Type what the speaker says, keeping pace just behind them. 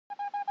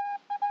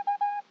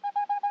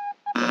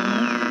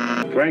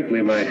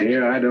Frankly, my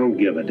dear, I don't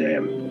give a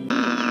damn.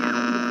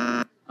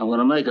 I'm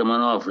gonna make him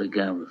an offer he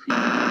can't refuse.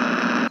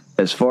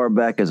 As far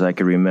back as I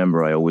can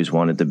remember, I always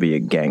wanted to be a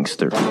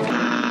gangster.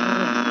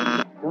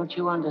 Don't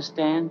you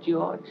understand,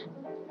 George?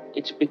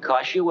 It's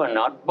because you were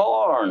not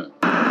born.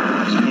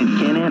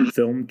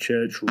 Film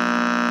church.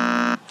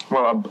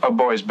 Well, a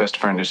boy's best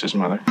friend is his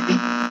mother.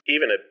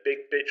 Even a big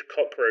bitch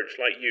cockroach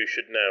like you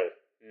should know.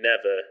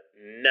 Never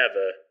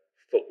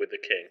fuck with the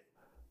king.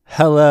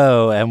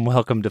 Hello, and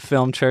welcome to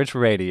Film Church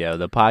Radio,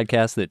 the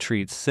podcast that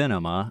treats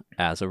cinema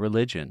as a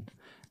religion.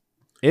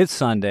 It's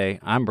Sunday.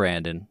 I'm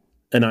Brandon.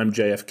 And I'm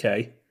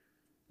JFK.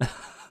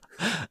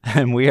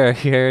 And we are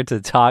here to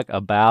talk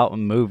about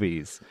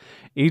movies.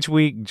 Each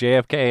week,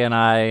 JFK and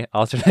I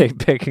alternate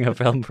picking a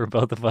film for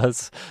both of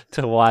us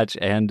to watch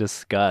and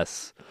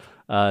discuss.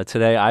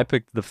 Today, I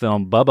picked the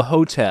film Bubba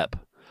Ho-tep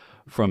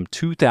from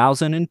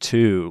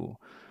 2002,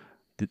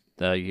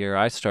 the year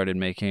I started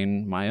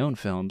making my own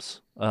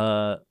films,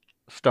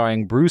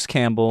 starring Bruce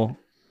Campbell,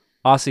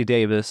 Ossie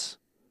Davis,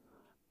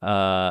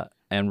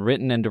 and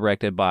written and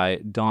directed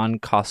by Don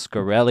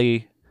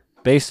Coscarelli,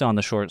 based on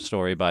the short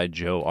story by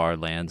Joe R.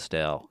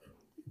 Lansdale.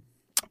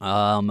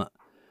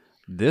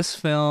 This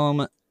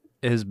film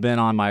has been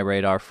on my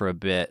radar for a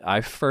bit.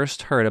 I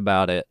first heard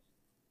about it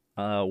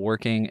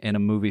working in a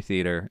movie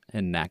theater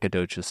in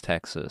Nacogdoches,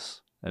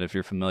 Texas. And if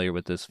you're familiar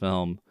with this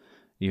film,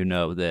 you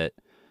know that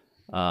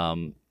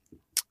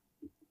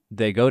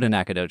they go to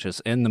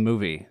Nacogdoches in the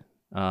movie.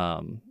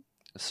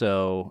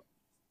 So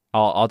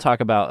I'll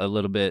talk about a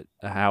little bit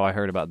how I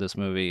heard about this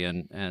movie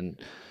and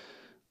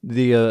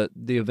the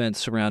events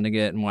surrounding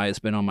it and why it's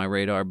been on my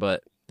radar.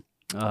 But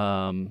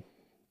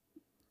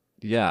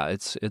yeah,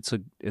 it's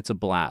a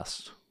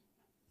blast.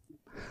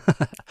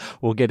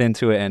 We'll get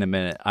into it in a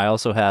minute. I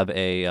also have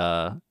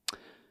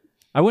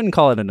I wouldn't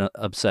call it an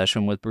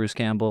obsession with Bruce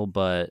Campbell,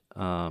 but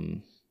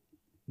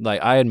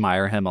like I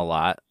admire him a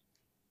lot,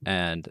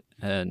 and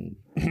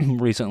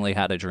recently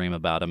had a dream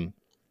about him,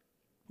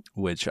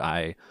 which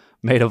I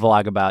made a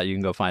vlog about. You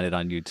can go find it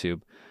on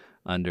YouTube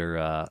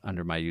under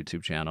my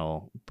YouTube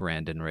channel,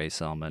 Brandon Ray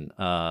Selman.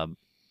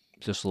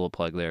 Just a little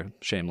plug there,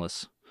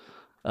 shameless.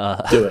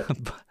 Do it.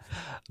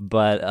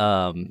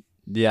 But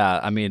yeah,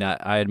 I mean,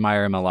 I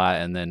admire him a lot,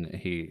 and then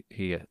he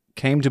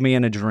came to me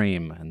in a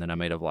dream, and then I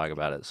made a vlog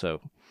about it.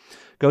 So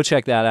go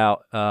check that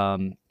out.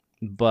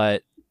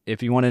 But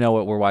if you want to know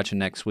what we're watching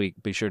next week,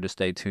 be sure to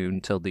stay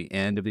tuned till the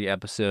end of the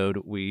episode.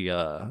 We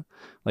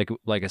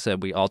like I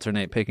said, we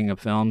alternate picking a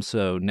film.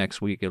 So next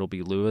week it'll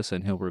be Lewis,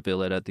 and he'll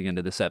reveal it at the end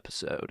of this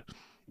episode.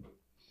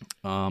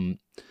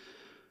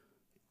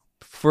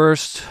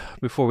 First,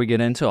 before we get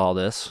into all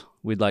this,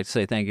 we'd like to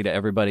say thank you to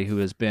everybody who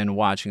has been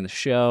watching the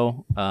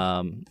show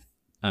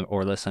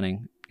or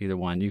listening, either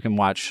one. You can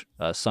watch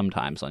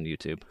sometimes on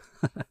YouTube,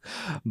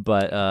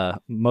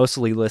 but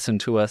mostly listen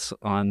to us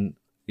on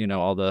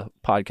all the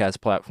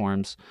podcast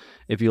platforms.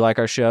 If you like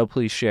our show,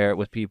 please share it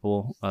with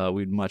people.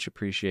 We'd much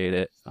appreciate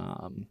it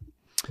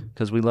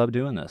because we love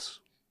doing this.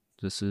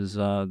 This is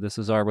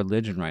our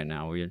religion right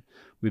now.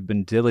 We've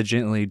been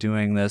diligently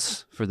doing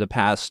this for the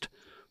past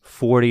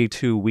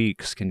 42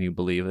 weeks. Can you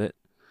believe it?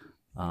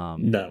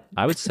 No.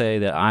 I would say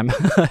that I'm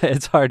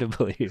it's hard to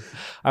believe.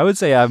 I would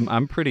say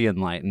I'm pretty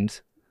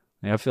enlightened.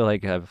 I feel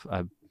like I've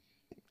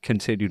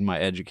continued my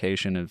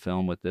education in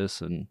film with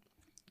this, and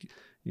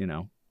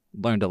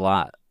learned a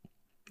lot.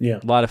 Yeah.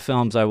 A lot of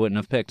films I wouldn't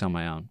have picked on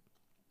my own.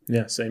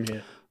 Yeah, same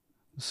here.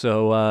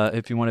 So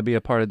if you want to be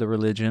a part of the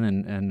religion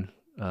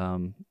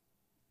and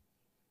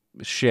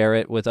share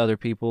it with other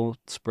people,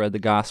 spread the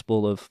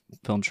gospel of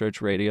Film Church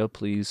Radio,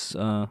 please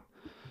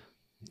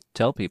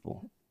tell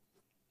people.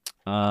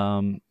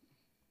 So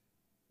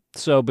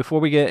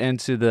before we get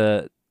into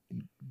the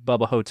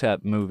Bubba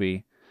Ho-tep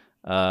movie,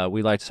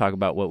 we like to talk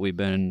about what we've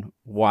been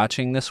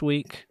watching this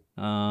week,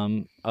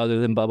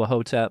 other than Bubba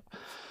Ho-tep.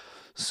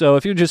 So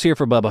if you're just here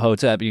for Bubba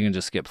Ho-tep, you can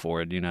just skip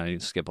forward, you can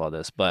skip all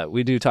this. But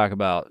we do talk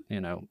about,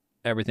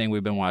 everything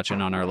we've been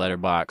watching on our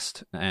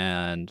Letterboxd,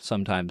 and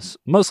sometimes,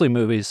 mostly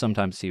movies,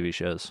 sometimes TV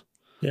shows.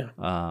 Yeah.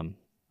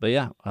 But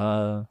yeah,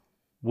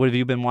 what have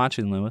you been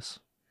watching, Lewis?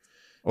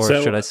 Or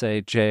should I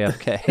say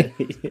JFK?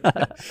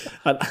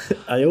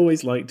 I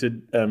always like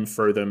to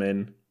throw them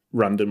in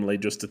randomly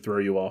just to throw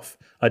you off.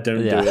 I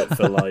don't do it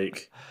for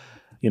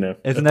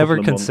it's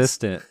never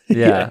consistent.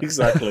 Yeah,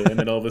 exactly. And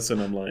then all of a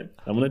sudden I'm like,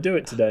 I'm going to do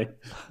it today.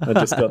 I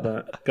just got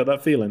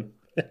that feeling.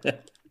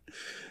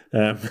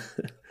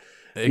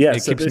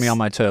 It keeps me on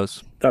my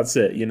toes. That's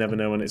it. You never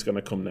know when it's going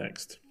to come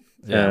next.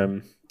 Yeah.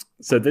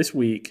 So this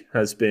week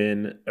has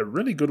been a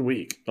really good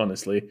week,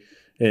 honestly,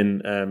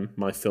 in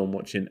my film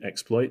watching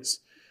exploits.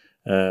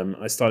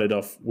 I started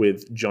off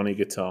with Johnny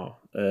Guitar,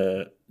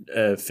 a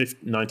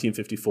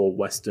 1954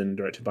 Western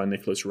directed by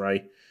Nicholas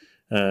Ray.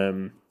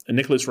 And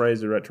Nicholas Ray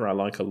is a director I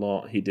like a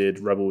lot. He did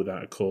Rebel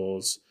Without a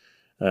Cause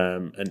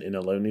and In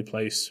a Lonely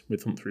Place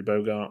with Humphrey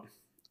Bogart.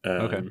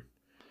 Okay.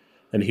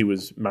 And he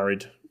was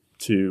married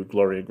to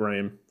Gloria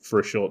Graham for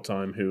a short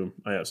time, who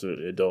I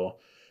absolutely adore.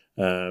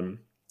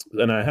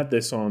 And I had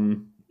this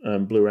on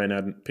Blu-ray and I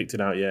hadn't picked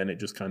it out yet, and it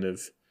just kind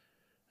of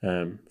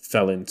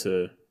fell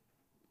into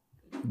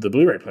the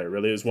Blu-ray player.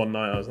 Really, it was one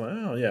night I was like,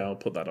 oh yeah, I'll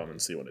put that on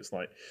and see what it's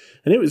like,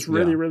 and it was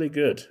really really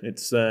good.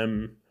 It's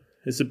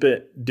a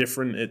bit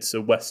different. It's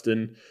a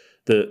Western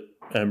that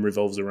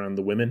revolves around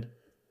the women.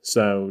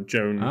 So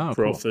Joan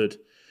Crawford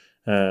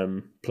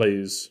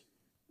plays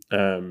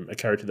a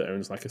character that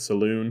owns like a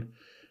saloon,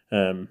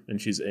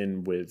 and she's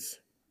in with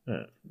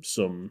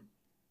some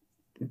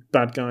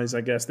bad guys,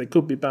 I guess. They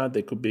could be bad,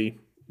 they could be,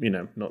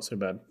 not so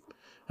bad.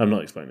 I'm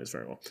not explaining this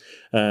very well.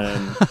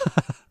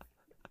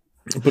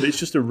 But it's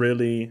just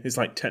it's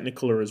like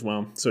Technicolor as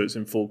well, so it's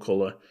in full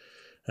color.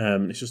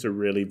 It's just a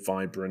really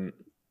vibrant,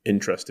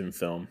 interesting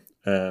film.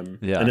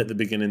 And at the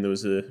beginning there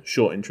was a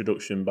short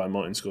introduction by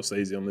Martin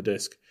Scorsese on the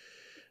disc,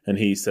 and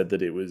he said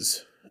that it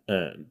was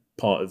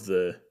part of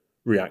the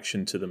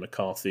reaction to the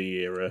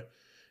McCarthy era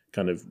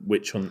kind of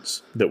witch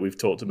hunts that we've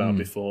talked about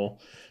before.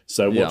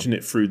 So watching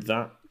it through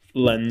that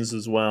lens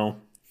as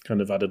well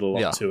kind of added a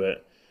lot to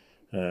it.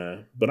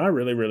 But I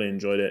really, really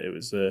enjoyed it. It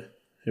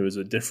was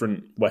a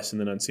different Western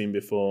than I'd seen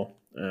before.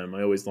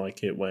 I always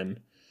like it when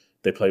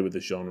they play with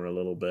the genre a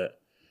little bit.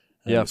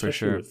 For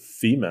sure. With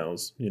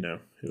females, it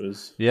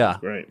was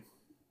great.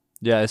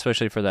 Yeah,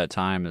 especially for that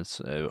time.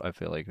 I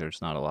feel like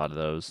there's not a lot of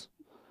those.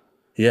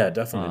 Yeah,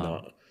 definitely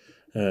not.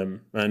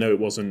 I know it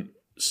wasn't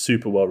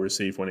super well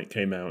received when it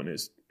came out, and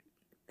it's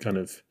kind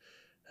of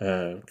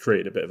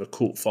created a bit of a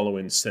cult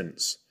following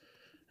since.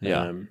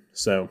 Yeah.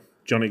 So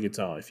Johnny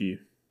Guitar, if you're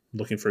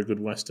looking for a good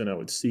Western, I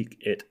would seek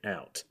it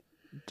out.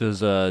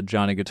 Does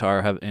Johnny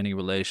Guitar have any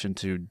relation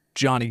to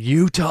Johnny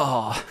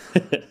Utah?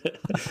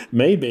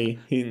 Maybe.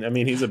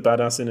 He's a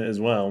badass in it as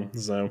well.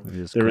 So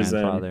there is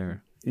a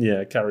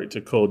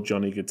character called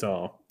Johnny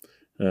Guitar,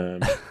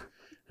 and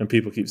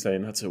people keep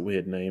saying that's a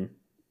weird name,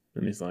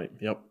 and he's like,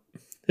 "Yep."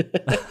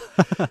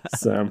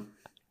 So,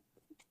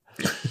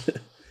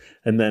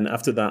 and then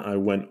after that, I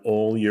went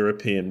all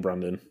European,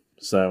 Brandon.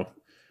 So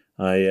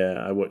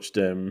I watched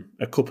a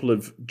couple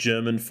of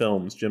German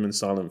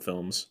silent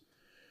films.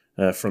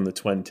 From the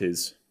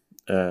 20s.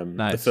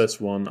 Nice. The first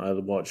one I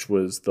watched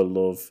was The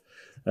Love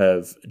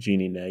of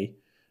Jeannie Nay,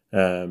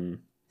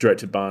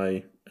 directed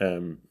by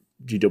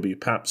G.W.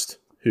 Pabst,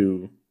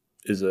 who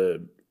is a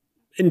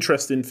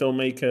interesting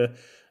filmmaker.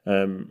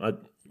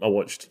 I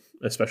watched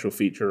a special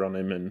feature on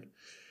him,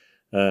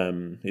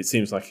 and it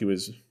seems like he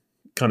was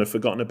kind of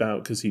forgotten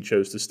about because he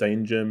chose to stay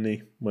in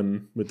Germany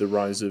with the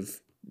rise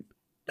of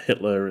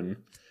Hitler and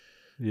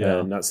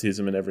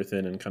Nazism and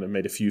everything, and kind of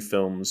made a few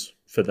films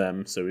for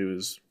them. So he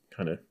was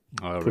kind of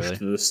pushed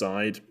to the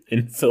side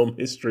in film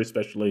history,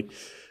 especially,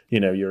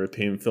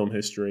 European film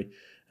history.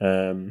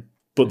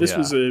 But this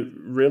was a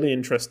really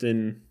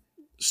interesting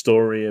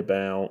story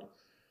about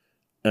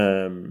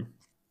a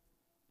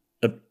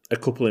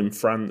couple in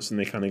France, and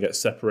they kind of get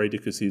separated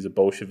because he's a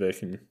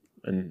Bolshevik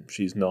and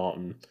she's not.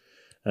 And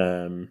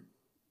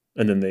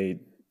then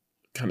they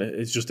kind of,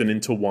 it's just an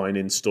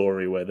intertwining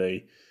story where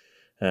they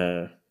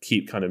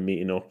keep kind of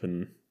meeting up,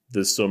 and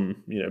there's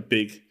some,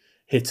 big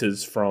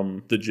hitters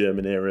from the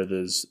German era.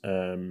 There's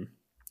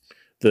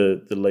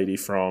the lady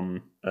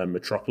from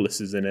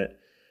Metropolis is in it,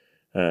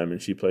 and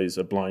she plays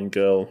a blind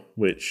girl,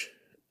 which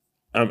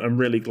I'm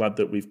really glad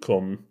that we've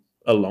come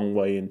a long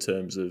way in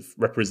terms of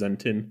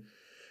representing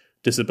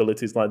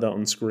disabilities like that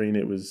on screen.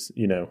 It was,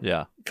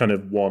 kind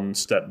of one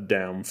step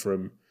down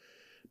from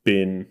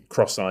being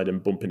cross-eyed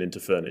and bumping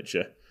into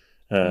furniture,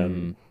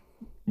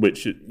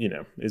 which,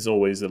 is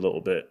always a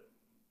little bit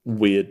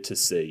weird to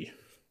see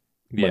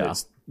when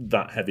it's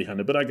that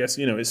heavy-handed. But I guess,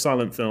 it's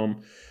silent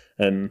film,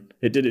 and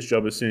it did its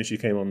job. As soon as she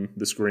came on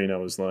the screen, I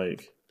was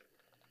like,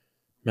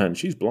 man,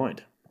 she's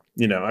blind.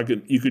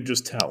 You could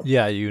just tell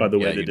by the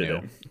way they did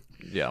it.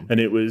 Yeah. And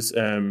it was,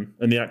 and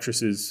the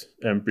actress is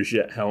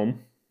Brigitte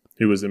Helm,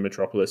 who was in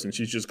Metropolis, and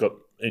she's just got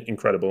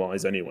incredible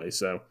eyes anyway.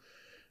 So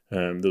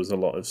there was a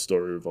lot of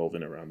story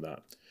revolving around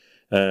that.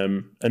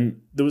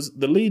 And there was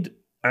the lead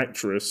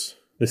actress.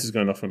 This is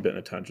going off on a bit of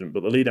a tangent,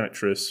 but the lead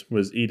actress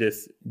was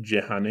Edith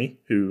Jehani,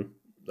 who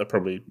I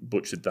probably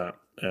butchered that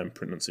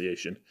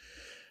pronunciation.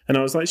 And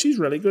I was like, she's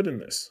really good in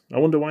this. I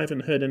wonder why I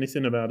haven't heard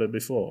anything about her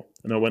before.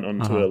 And I went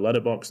onto her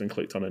letterbox and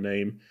clicked on her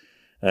name.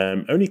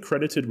 Only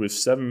credited with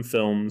 7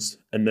 films,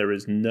 and there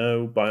is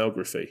no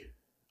biography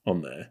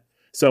on there.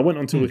 So I went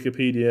onto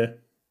Wikipedia,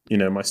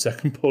 my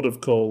second port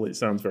of call. It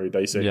sounds very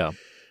basic. Yeah.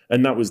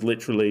 And that was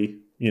literally,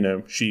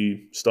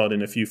 she starred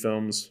in a few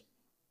films,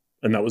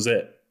 and that was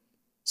it.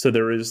 So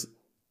there is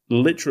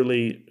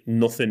literally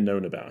nothing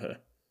known about her.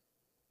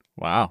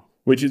 Wow.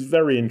 Which is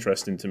very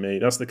interesting to me.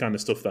 That's the kind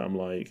of stuff that I'm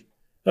like,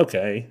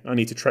 okay, I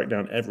need to track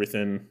down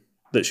everything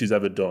that she's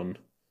ever done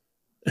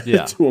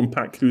to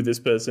unpack who this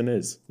person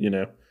is,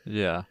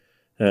 Yeah.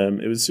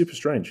 It was super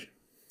strange.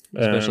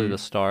 Especially the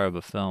star of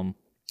a film.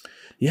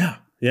 Yeah.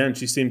 Yeah, and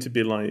she seemed to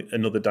be like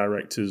another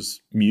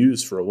director's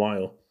muse for a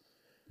while.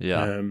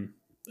 Yeah.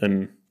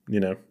 And,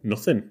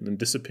 nothing, and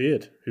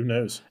disappeared. Who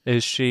knows?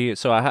 Is she,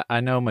 so I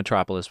know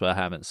Metropolis, but I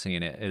haven't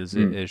seen it.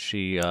 Is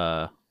she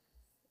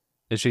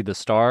the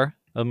star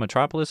of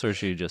Metropolis, or is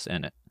she just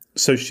in it?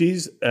 So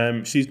she's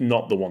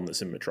not the one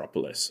that's in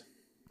Metropolis.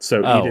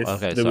 So Oh, Edith,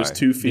 okay, there was sorry.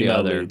 two The female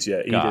other- leads.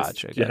 Yeah, Edith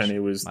Gotcha. Johanny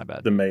was My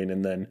bad. the main,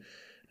 and then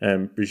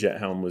Brigitte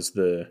Helm was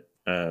the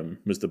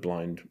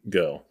blind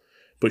girl,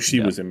 but she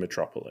Yeah. was in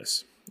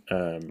Metropolis.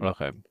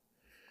 Okay.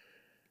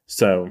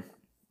 So,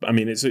 I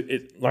mean,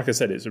 like I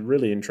said, it's a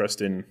really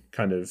interesting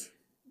kind of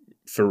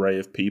foray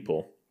of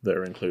people that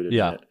are included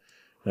Yeah. in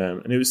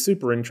it, and it was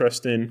super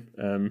interesting.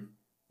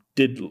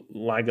 Did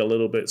lag a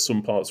little bit;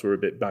 some parts were a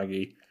bit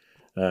baggy,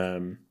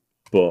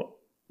 but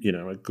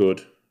a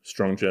good,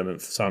 strong German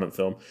silent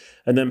film.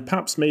 And then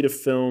Paps made a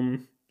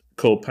film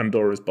called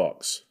Pandora's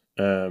Box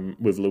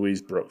with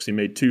Louise Brooks. He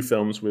made two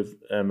films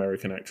with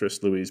American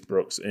actress Louise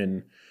Brooks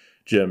in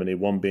Germany,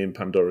 one being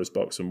Pandora's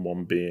Box and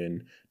one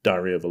being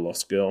Diary of a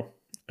Lost Girl.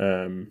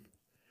 And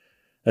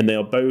they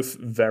are both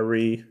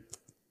very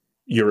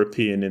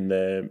European in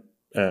their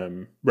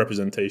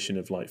representation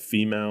of like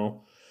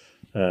female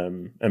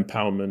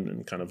empowerment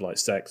and kind of like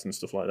sex and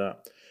stuff like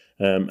that.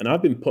 And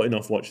I've been putting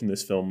off watching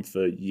this film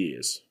for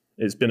years.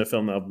 It's been a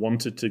film that I've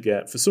wanted to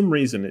get. For some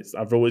reason,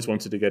 I've always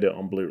wanted to get it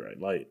on Blu-ray.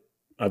 Like,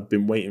 I've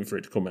been waiting for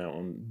it to come out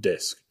on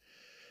disc.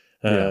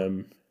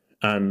 And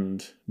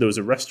there was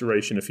a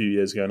restoration a few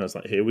years ago, and I was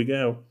like, here we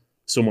go.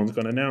 Someone's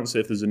going to announce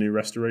if there's a new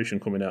restoration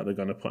coming out, they're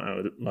going to put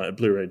out like a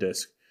Blu-ray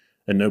disc.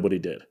 And nobody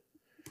did.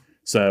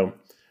 So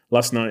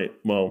last night,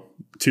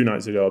 2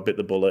 nights ago, I bit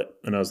the bullet,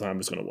 and I was like, I'm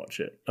just going to watch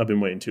it. I've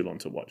been waiting too long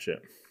to watch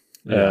it.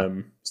 Yeah.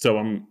 So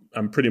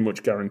I'm pretty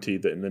much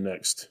guaranteed that in the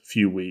next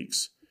few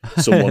weeks,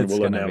 someone It's will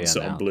gonna be announce it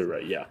on announced.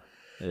 Blu-ray. Yeah.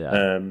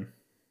 Yeah.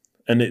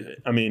 And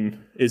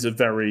it's a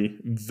very,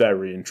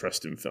 very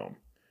interesting film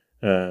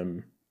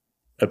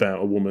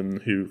about a woman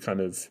who kind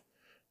of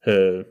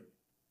the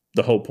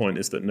whole point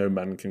is that no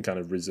man can kind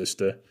of resist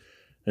her,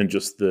 and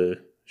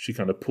she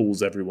kind of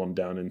pulls everyone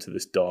down into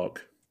this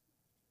dark,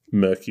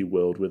 murky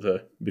world with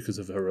her because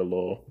of her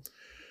allure.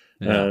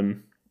 Yeah.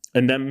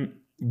 And then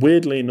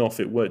weirdly enough,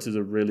 it worked as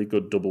a really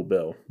good double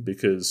bill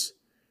because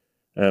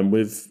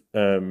with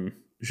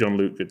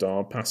Jean-Luc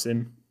Godard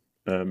passing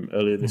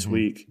earlier this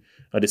week,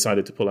 I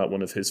decided to pull out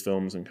one of his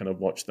films and kind of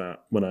watch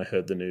that when I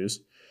heard the news.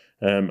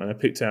 And I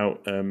picked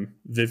out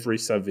Vivre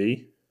sa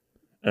vie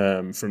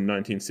from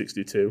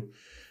 1962,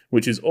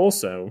 which is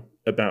also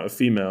about a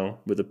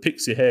female with a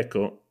pixie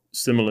haircut,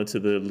 similar to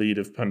the lead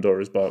of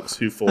Pandora's Box,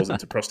 who falls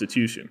into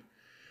prostitution.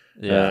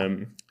 Yeah.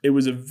 It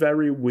was a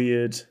very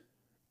weird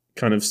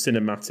kind of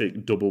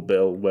cinematic double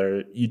bill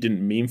where you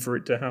didn't mean for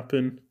it to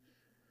happen,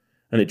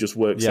 and it just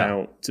works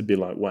out to be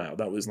like, wow,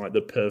 that was like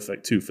the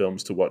perfect two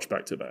films to watch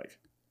back to back.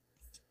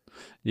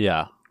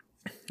 Yeah.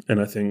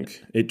 And I think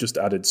it just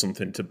added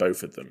something to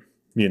both of them.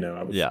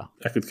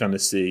 I could kind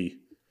of see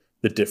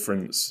the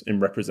difference in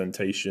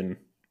representation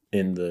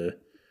in the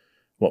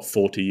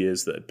 40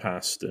 years that had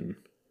passed, and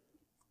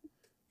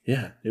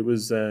yeah, it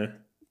was a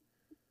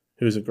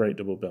great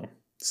double bill.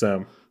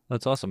 So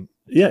That's awesome.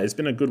 yeah, it's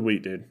been a good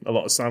week, dude. A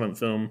lot of silent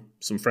film,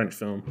 some French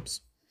films,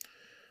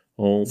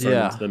 all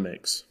thrown into the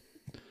mix.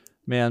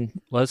 Man,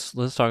 let's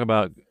talk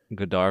about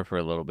Godard for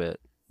a little bit.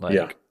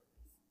 Like,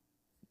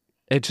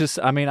 it just,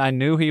 I mean, I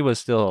knew he was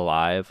still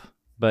alive,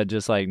 but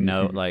just like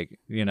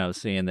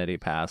seeing that he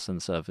passed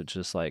and stuff, it's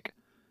just like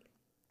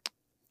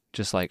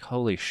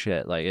holy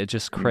shit! Like, it's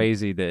just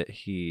crazy that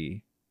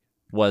he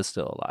was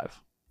still alive.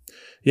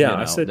 Yeah,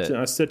 I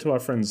said to our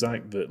friend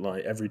Zach that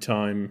like every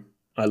time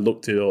I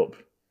looked it up,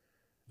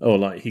 or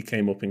like he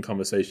came up in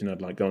conversation,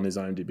 I'd like go on his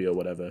IMDb or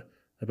whatever.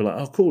 I'd be like,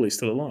 oh, cool, he's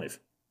still alive.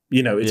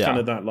 It's kind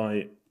of that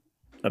like,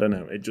 I don't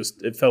know.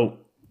 It felt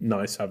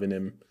nice having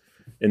him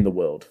in the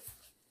world.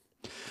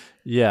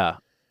 Yeah.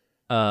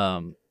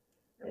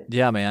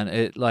 Yeah, man.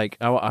 It like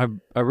I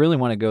really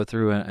want to go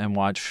through and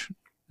watch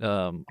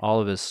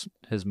all of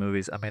his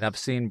movies. I mean, I've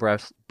seen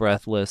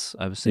Breathless.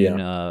 I've seen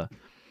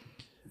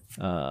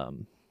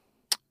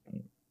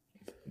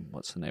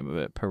what's the name of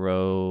it?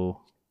 Perot.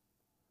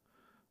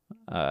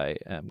 I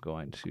am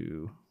going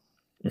to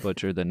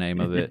butcher the name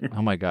of it.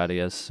 Oh my god, he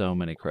has so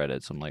many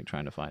credits. I'm like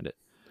trying to find it.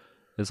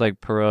 It's like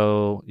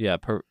Perot,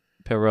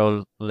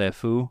 Perot Le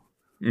Fou.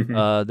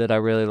 That I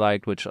really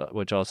liked, which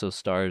also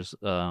stars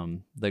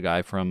the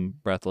guy from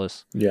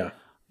Breathless. Yeah.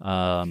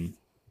 And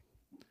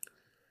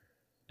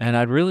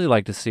I'd really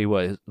like to see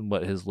what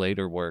his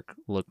later work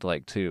looked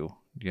like too.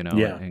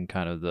 And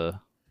kind of the.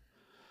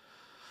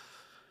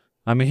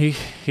 I mean,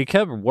 he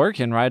kept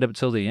working right up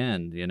till the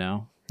end.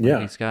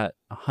 Like he's got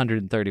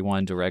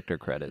 131 director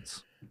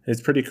credits.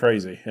 It's pretty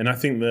crazy, and I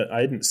think that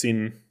I haven't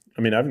seen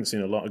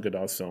a lot of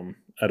Godard's film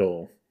at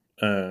all.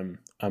 I'm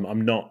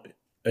not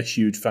a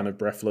huge fan of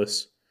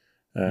Breathless.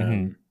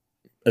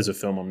 As a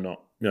film,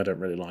 I don't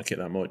really like it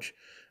that much.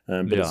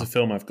 But it's a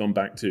film I've gone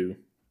back to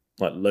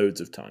like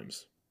loads of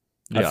times.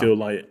 I feel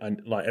like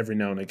every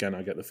now and again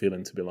I get the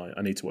feeling to be like,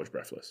 I need to watch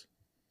Breathless.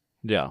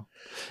 Yeah.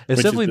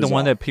 It's definitely the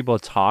one that people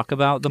talk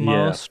about the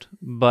most,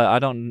 but I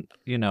don't,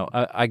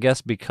 I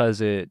guess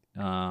because it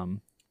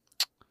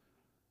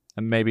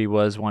maybe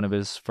was one of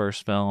his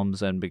first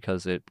films and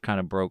because it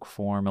kind of broke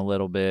form a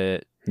little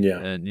bit. Yeah.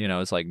 And,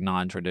 it's like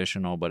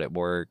non-traditional, but it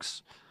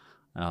works.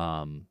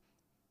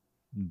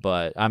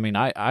 But I mean,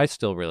 I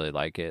still really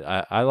like it.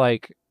 I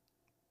like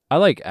I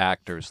like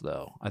actors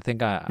though. I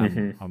think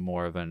I'm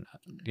more of an,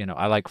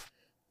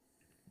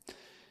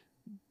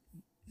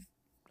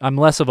 I'm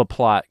less of a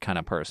plot kind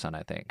of person,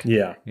 I think.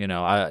 Yeah.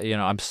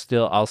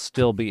 I'll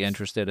still be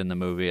interested in the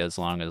movie as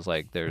long as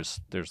like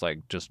there's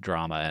like just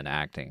drama and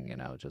acting,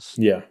 just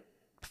Yeah.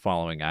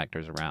 following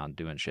actors around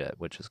doing shit,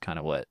 which is kind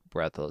of what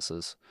Breathless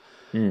is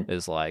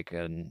like.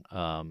 And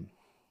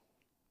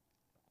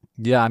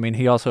yeah, I mean,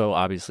 he also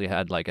obviously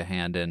had like a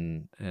hand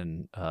in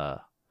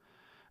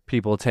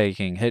people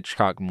taking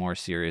Hitchcock more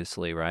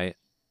seriously, right?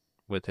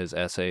 With his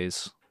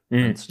essays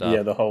and stuff.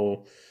 Yeah, the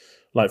whole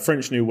like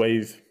French New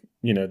Wave,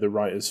 the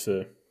writers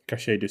for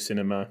Cachet du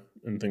Cinema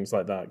and things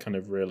like that kind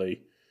of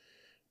really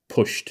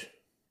pushed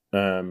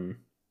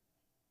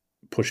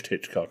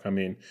Hitchcock. I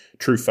mean,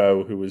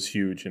 Truffaut, who was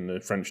huge in the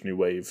French New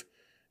Wave,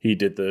 he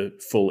did the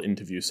full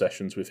interview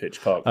sessions with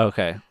Hitchcock.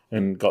 Okay.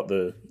 And got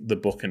the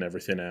book and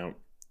everything out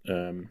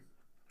in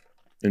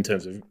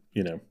terms of,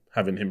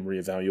 having him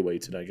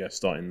reevaluated, I guess,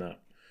 starting that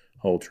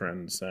whole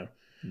trend. So,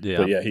 yeah,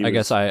 but yeah, I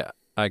guess I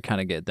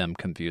kind of get them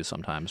confused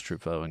sometimes,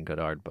 Truffaut and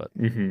Godard, but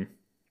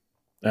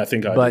I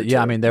think but yeah,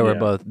 too. I mean, they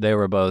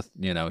were both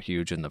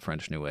huge in the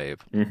French New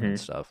Wave and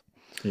stuff.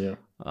 Yeah.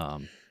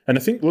 And I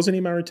think, wasn't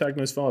he married to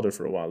Agnes Varda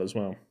for a while as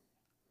well?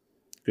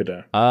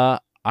 Godard.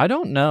 I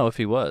don't know if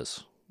he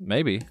was.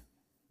 Maybe.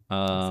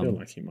 I feel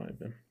like he might have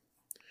been.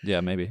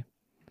 Yeah, maybe.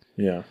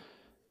 Yeah.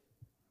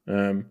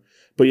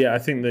 But yeah, I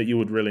think that you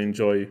would really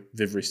enjoy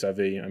Vivre sa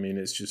vie. I mean,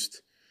 it's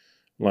just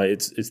like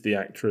it's the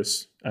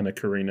actress Anna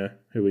Karina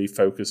who he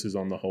focuses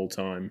on the whole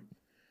time.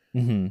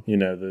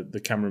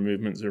 The camera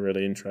movements are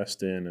really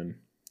interesting,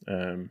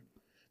 and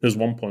there's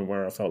one point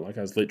where I felt like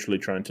I was literally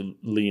trying to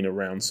lean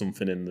around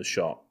something in the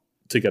shot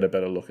to get a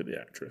better look at the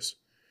actress.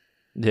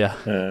 Yeah.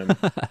 The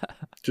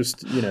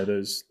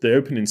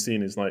opening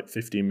scene is like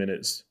 15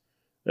 minutes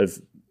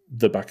of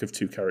the back of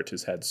two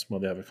characters' heads while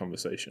they have a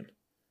conversation.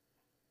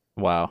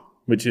 Wow.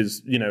 Which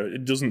is,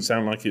 it doesn't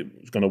sound like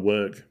it's going to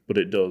work, but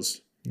it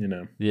does,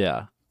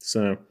 Yeah.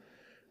 So.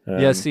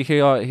 See,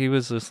 he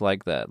was just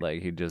like that.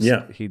 Like he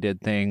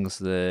did things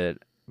that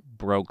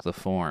broke the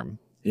form.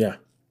 Yeah.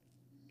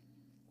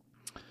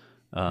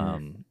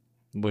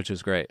 Which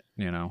is great,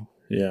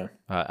 Yeah.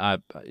 I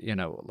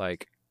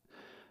like,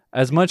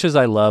 as much as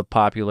I love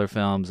popular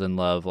films and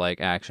love like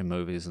action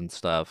movies and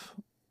stuff,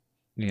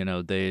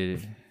 they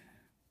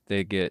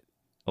get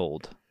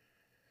old,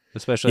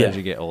 especially as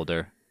you get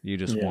older. You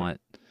just want,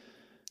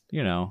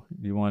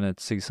 you want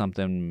to see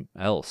something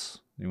else.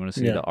 You want to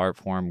see the art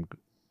form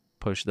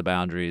push the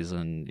boundaries,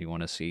 and you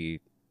want to see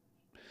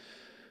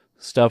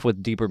stuff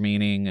with deeper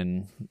meaning,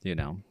 and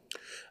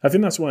I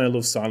think that's why I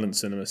love silent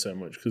cinema so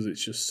much, because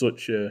it's just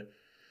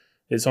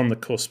it's on the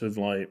cusp of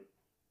like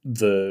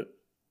the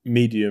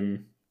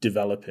medium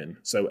developing,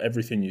 so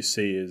everything you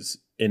see is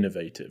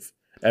innovative.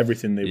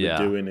 Everything they were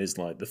doing is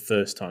like the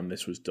first time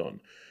this was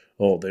done,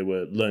 or they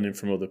were learning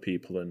from other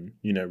people and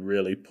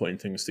really putting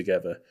things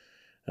together.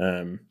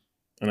 And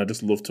I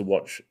just love to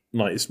watch.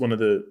 Like, it's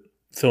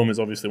film is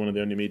obviously one of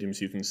the only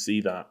mediums you can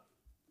see that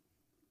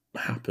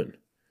happen.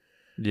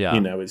 Yeah,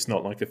 it's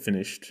not like it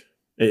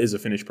is a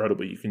finished product,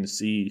 but you can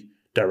see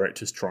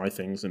directors try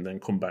things and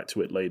then come back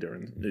to it later,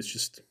 and it's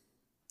just,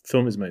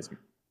 film is amazing.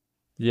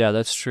 Yeah,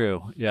 that's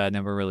true. Yeah, I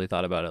never really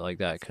thought about it like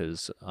that,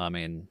 because I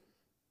mean,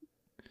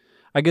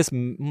 I guess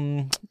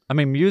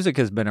music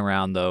has been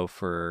around though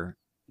for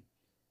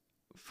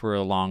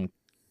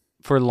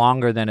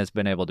longer than it's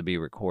been able to be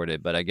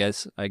recorded. But I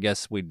guess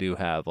we do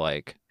have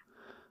like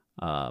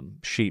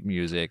sheet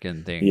music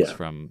and things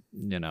from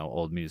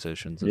old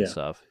musicians and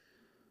stuff.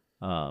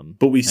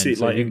 But we see it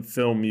like in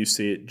film, you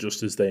see it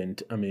just as they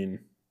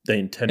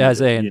intended as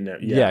it.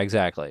 Yeah,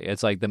 exactly.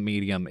 It's like the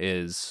medium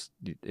is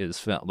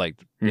film. Like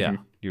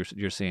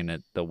you're seeing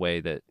it the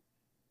way that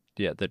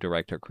the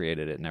director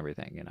created it and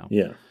everything.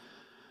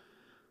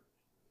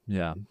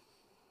 Yeah.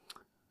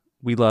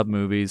 We love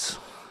movies.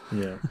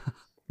 Yeah.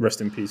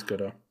 Rest in peace,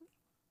 Godard.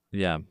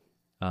 Yeah.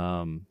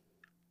 Yeah,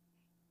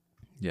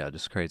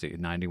 just crazy.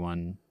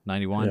 91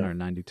 or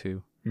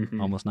 92.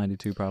 Almost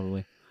 92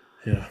 probably.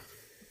 Yeah.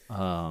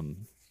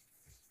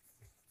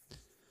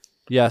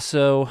 Yeah,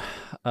 so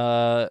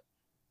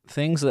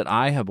things that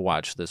I have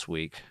watched this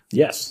week.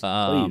 Yes,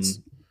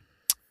 please.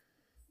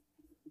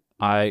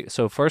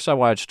 So first I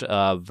watched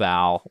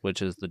Val,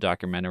 which is the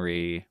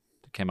documentary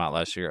that came out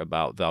last year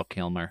about Val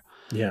Kilmer.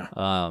 Yeah.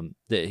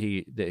 That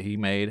he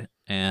made.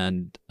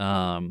 And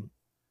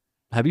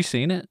have you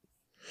seen it?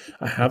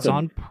 I haven't. It's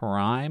on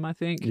Prime, I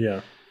think.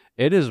 Yeah.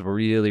 It is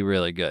really,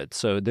 really good.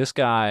 So this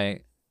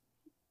guy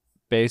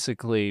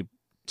basically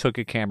took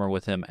a camera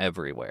with him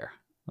everywhere.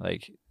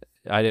 Like,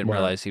 I didn't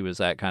realize he was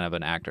that kind of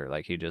an actor.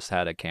 Like, he just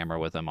had a camera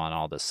with him on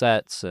all the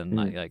sets, and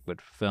like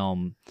would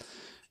film,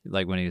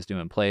 like when he was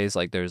doing plays.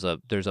 Like there's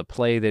a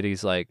play that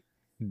he's like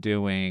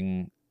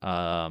doing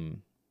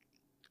in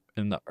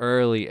the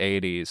early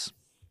 80s,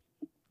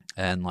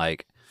 and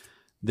like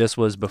this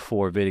was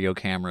before video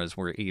cameras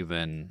were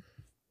even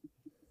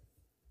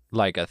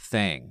like a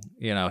thing.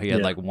 He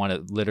had like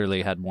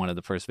literally had one of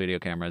the first video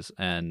cameras,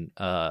 and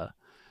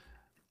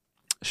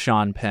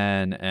Sean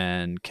Penn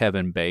and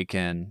Kevin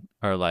Bacon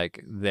are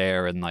like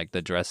there in like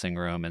the dressing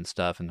room and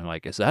stuff, and they're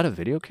like, "Is that a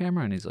video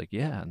camera?" And he's like,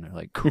 "Yeah," and they're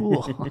like,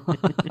 "Cool."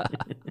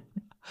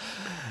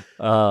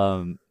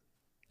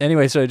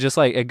 Anyway, so it just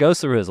like it goes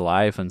through his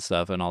life and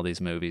stuff and all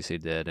these movies he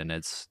did, and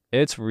it's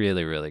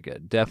really, really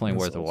good. Definitely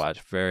worth a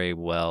watch. Very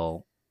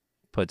well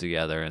put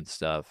together and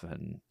stuff,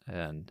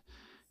 and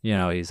you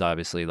know, he's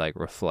obviously like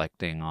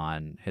reflecting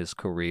on his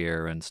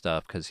career and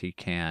stuff because he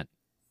can't.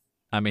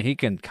 I mean, he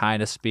can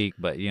kind of speak,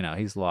 but you know,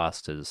 he's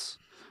lost his.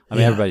 I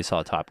mean, everybody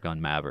saw Top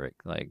Gun Maverick.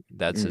 Like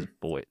that's his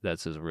voice.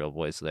 That's his real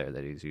voice there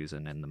that he's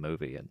using in the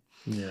movie, and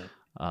you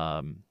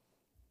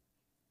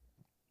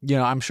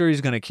know, I'm sure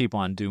he's going to keep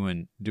on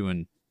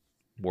doing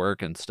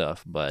work and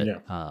stuff, but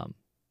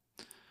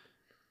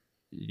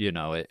you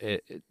know,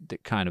 it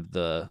kind of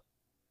the.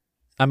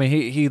 I mean,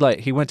 he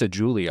went to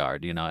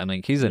Juilliard. You know, I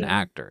mean, he's an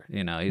actor.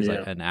 You know, he's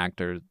like an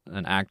actor,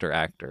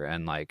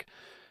 and like.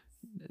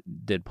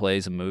 Did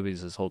plays and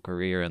movies his whole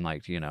career, and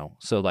like, you know,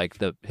 so like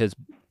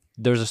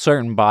there's a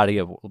certain body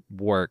of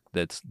work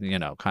that's, you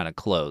know, kind of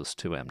closed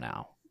to him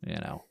now, you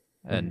know,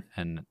 and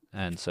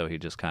so he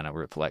just kind of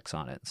reflects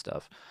on it and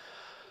stuff.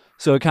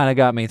 So it kind of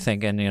got me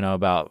thinking, you know,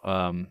 about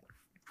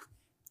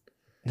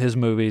his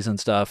movies and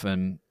stuff,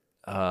 and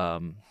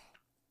I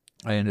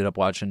ended up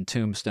watching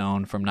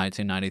Tombstone from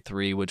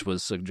 1993, which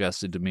was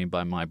suggested to me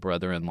by my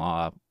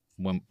brother-in-law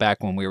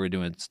back when we were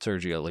doing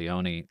Sergio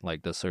Leone,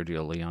 like the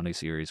Sergio Leone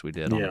series we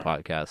did on the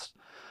podcast,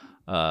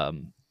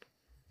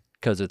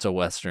 because it's a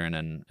Western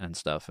and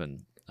stuff,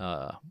 and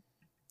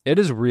it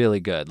is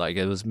really good. Like,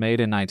 it was made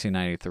in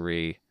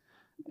 1993,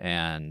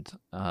 and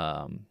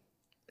I don't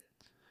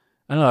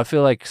know, I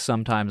feel like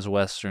sometimes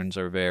Westerns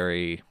are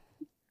very,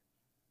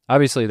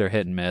 obviously they're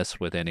hit and miss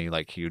with any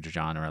like huge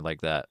genre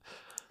like that,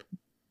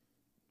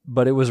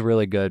 but it was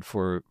really good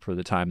for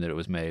the time that it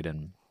was made.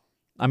 And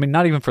I mean,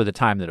 not even for the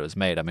time that it was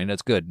made. I mean,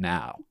 it's good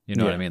now. You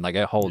know what I mean? Like,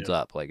 it holds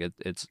up. Like,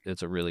 it's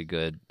a really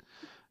good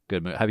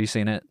movie. Have you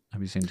seen it?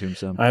 Have you seen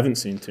Tombstone? I haven't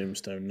seen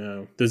Tombstone,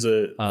 no. There's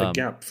a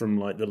gap from,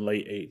 like, the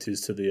late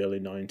 80s to the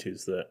early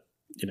 90s that,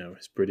 you know,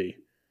 is pretty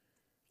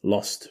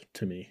lost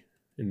to me.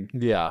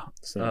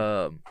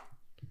 So.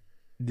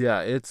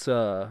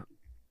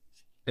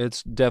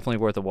 It's definitely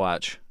worth a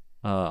watch.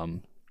 I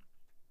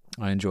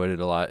enjoyed it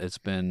a lot. It's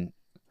been...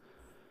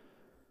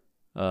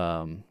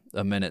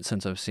 a minute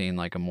since I've seen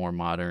like a more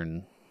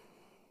modern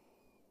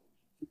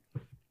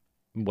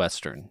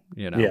Western,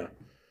 you know. Yeah.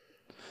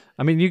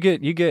 I mean, you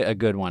get a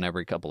good one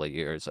every couple of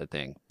years, I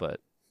think, but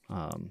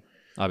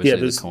obviously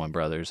the Coen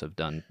brothers have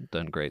done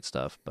great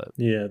stuff. But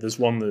there's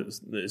one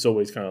that's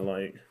always kind of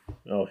like,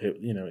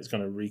 you know, it's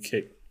going to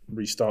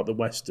restart the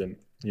Western,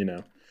 you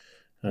know,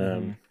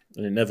 and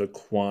it never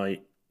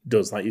quite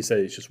does. Like you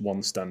say, it's just one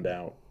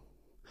standout.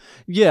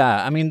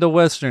 Yeah, I mean, the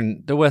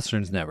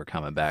Western's never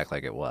coming back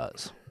like it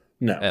was.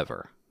 No.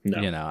 Ever. No.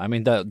 You know, I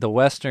mean, the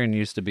Western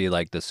used to be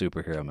like the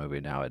superhero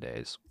movie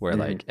nowadays, where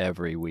like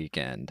every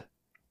weekend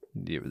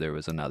there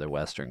was another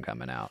Western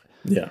coming out.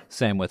 Yeah.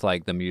 Same with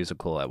like the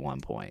musical at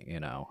one point,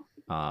 you know.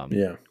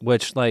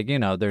 Which, like, you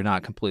know, they're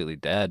not completely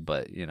dead,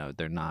 but, you know,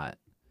 they're not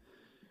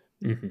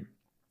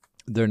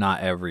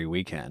every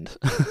weekend.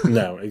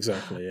 No,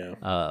 exactly,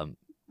 yeah.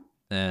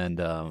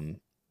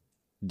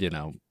 You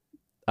know,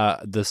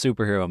 the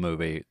superhero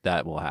movie,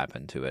 that will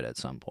happen to it at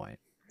some point.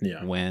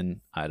 Yeah.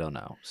 When, I don't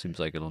know. Seems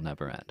like it'll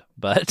never end.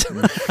 But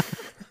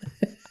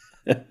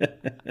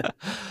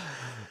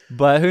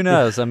but who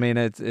knows? I mean,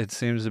 it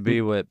seems to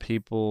be what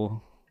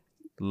people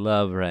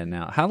love right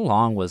now. How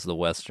long was the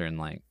Western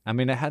like? I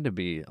mean, it had to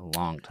be a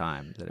long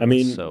time. I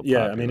mean, so yeah,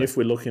 popular. I mean, if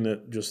we're looking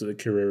at just the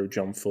career of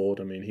John Ford,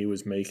 I mean, he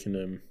was making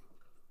them,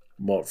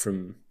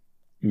 from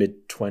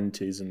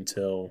mid-20s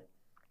until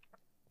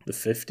the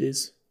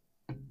 50s?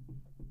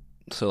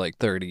 So like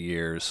 30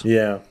 years.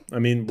 Yeah, I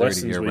mean,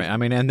 30-year reign. I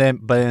mean, and then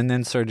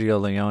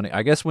Sergio Leone.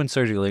 I guess when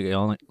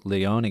Sergio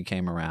Leone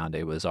came around,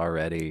 it was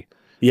already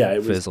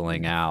it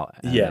fizzling out.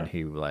 And then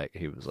he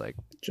was like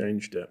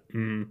changed it.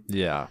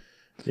 Yeah,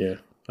 yeah.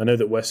 I know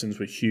that Westerns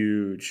were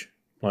huge,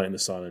 like in the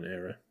silent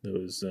era. There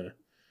was,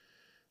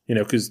 you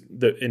know, because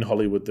in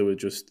Hollywood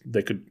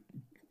they could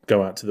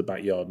go out to the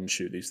backyard and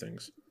shoot these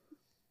things.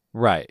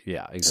 Right.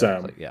 Yeah.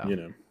 Exactly. So, you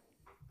know,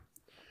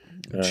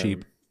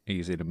 cheap.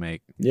 Easy to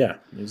make. Yeah,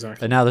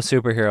 exactly. And now the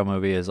superhero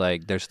movie is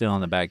like they're still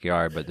in the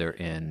backyard, but they're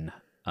in.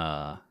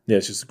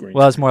 It's just a green.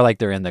 Well, it's more like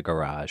they're in the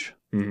garage.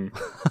 Mm-hmm.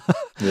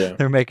 Yeah,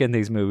 they're making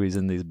these movies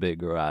in these big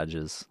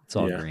garages. It's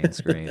all green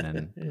screen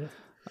and,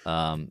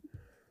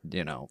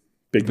 you know,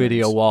 big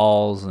video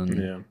walls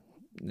and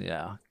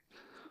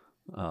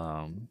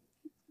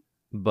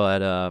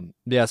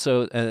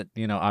So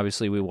you know,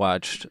 obviously we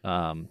watched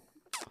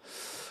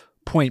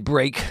Point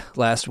Break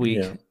last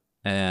week,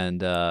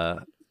 and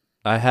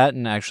I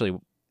hadn't actually.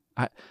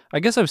 I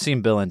guess I've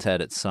seen Bill and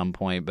Ted at some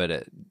point,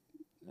 but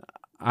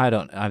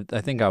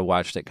I think I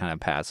watched it kind of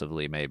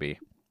passively, maybe.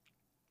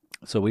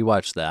 So we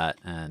watched that,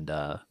 and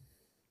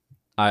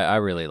I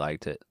really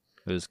liked it.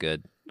 It was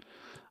good.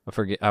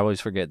 I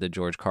always forget that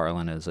George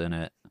Carlin is in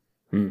it.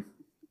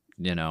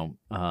 You know,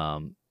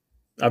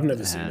 I've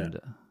never seen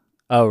it.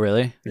 Oh,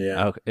 really?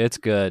 Yeah. Okay, it's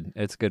good.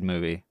 It's a good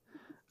movie.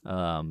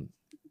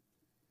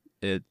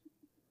 It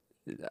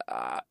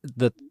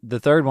the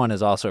third one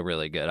is also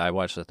really good. I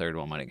watched the third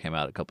one when it came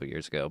out a couple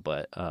years ago,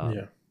 but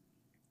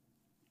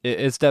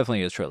it's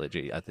definitely a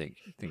trilogy. I think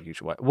you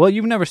should watch. Well,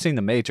 you've never seen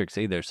The Matrix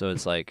either, so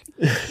it's like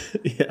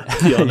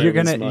you're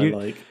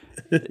gonna.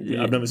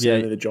 I've never seen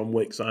any of the John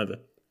Wicks either.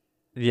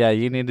 Yeah,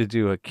 you need to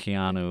do a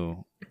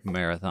Keanu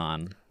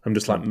marathon. I'm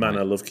just like, man,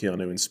 I love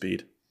Keanu in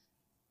Speed.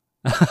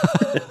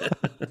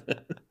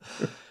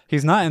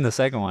 He's not in the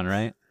second one,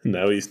 right?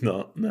 No, he's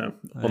not. No,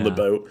 on the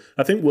boat.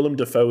 I think Willem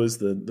Dafoe is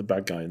the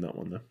bad guy in that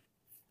one, though.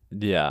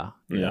 Yeah.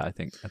 I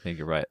think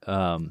you're right.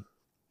 And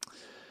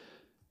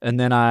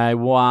then I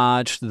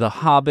watched The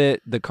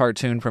Hobbit, the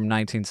cartoon from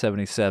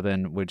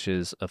 1977, which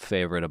is a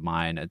favorite of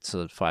mine. It's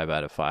a 5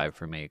 out of 5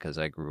 for me because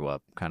I grew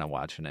up kind of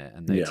watching it,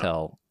 and they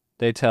tell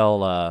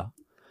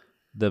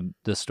the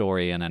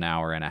story in an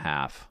hour and a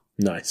half.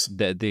 Nice.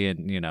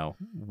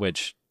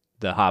 Which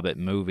the Hobbit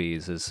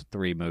movies is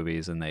 3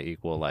 movies, and they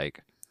equal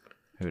like,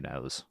 who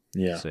knows,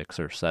 6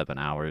 or 7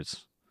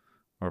 hours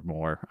or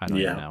more. I don't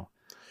even know.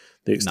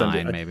 The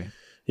extended 9 maybe.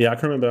 I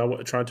can remember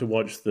I tried to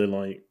watch the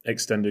like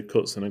extended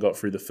cuts, and I got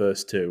through the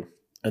first 2,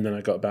 and then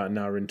I got about an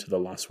hour into the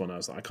last one. I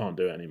was like, I can't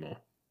do it anymore.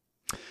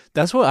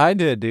 That's what I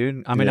did,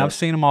 dude. I mean, I've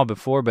seen them all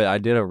before, but I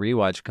did a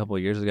rewatch a couple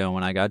of years ago.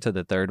 When I got to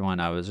the third one,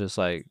 I was just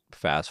like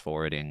fast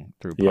forwarding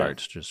through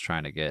parts, just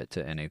trying to get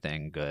to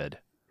anything good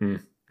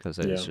because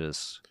it's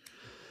just.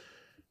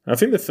 I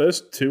think the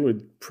first 2 were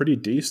pretty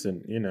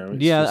decent, you know.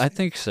 I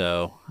think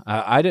so.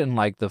 I didn't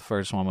like the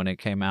first one when it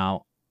came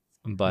out,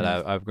 but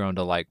I've grown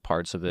to like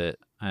parts of it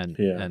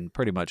and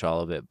pretty much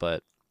all of it.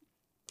 But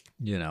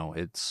you know,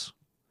 it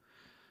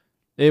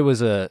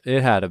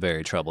had a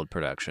very troubled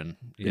production.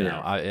 You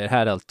know, it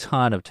had a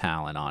ton of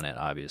talent on it,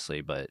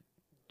 obviously, but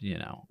you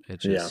know,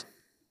 it's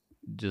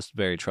just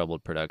very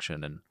troubled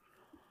production. And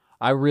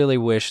I really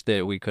wish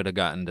that we could have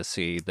gotten to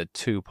see the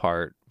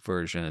 2-part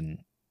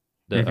version.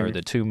 Or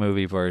the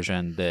 2-movie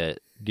version that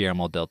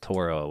Guillermo del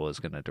Toro was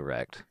going to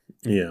direct.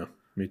 Yeah,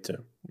 me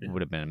too. Yeah.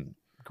 Would have been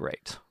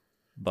great.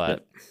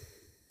 But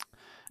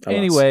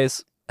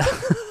anyways,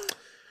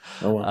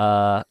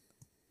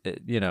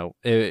 you know,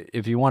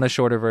 if you want a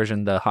shorter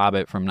version, The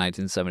Hobbit from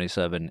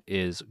 1977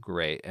 is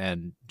great.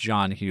 And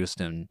John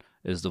Huston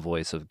is the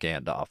voice of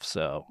Gandalf.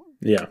 So,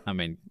 I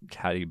mean,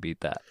 how do you beat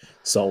that?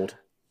 Sold.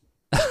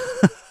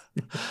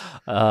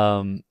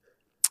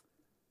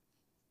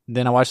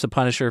 Then I watched The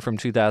Punisher from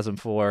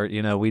 2004.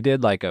 You know, we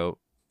did like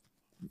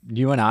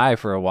you and I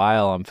for a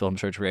while on Film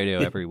Church Radio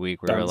every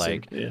week. We were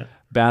like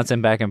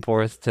bouncing back and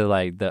forth to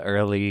like the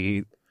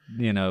early,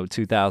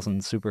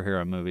 2000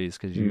 superhero movies.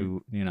 Cause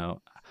you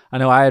know, I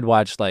know I had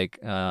watched like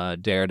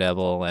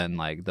Daredevil and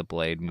like the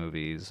Blade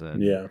movies.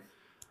 And I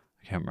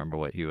can't remember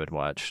what you had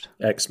watched.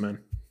 X-Men,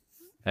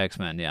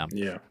 yeah.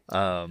 Yeah.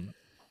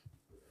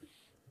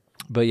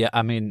 But yeah,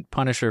 I mean,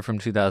 Punisher from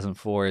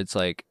 2004, it's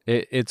like,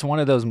 it's one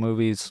of those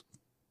movies.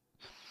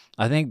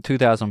 I think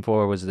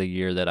 2004 was the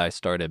year that I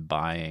started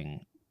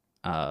buying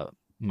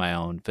my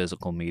own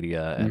physical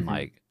media and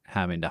like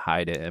having to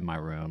hide it in my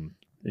room,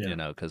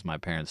 because my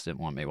parents didn't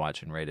want me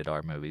watching rated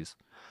R movies.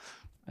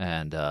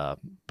 And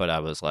but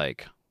I was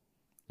like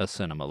a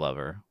cinema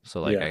lover,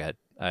 so like I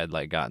had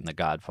like gotten The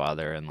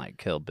Godfather and like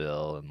Kill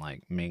Bill and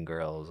like Mean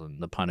Girls,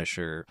 and The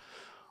Punisher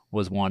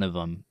was one of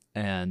them.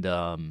 And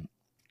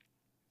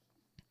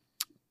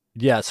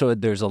so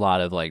there's a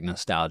lot of like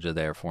nostalgia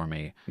there for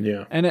me.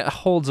 Yeah. And it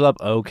holds up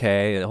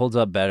okay. It holds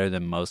up better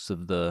than most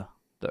of the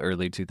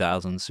early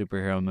 2000s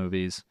superhero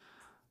movies.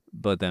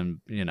 But then,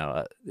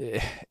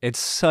 it's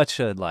such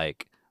a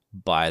like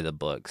by the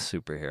book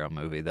superhero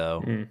movie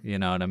though. You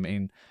know what I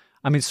mean?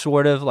 I mean,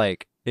 sort of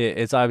like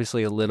it's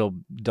obviously a little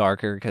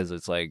darker because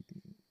it's like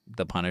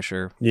The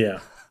Punisher. Yeah.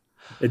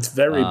 It's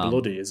very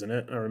bloody, isn't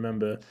it? I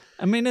remember.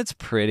 I mean, it's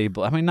pretty.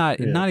 I mean,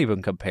 not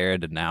even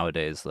compared to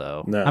nowadays,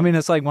 though. No. I mean,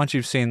 it's like once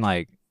you've seen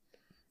like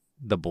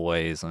The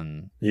Boys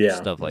and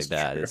stuff like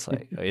that, true. It's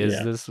like,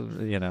 is this?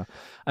 I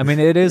mean,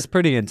 it is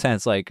pretty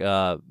intense. Like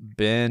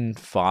Ben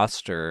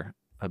Foster,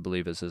 I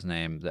believe is his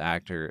name. The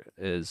actor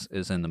is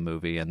in the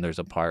movie, and there's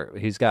a part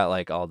he's got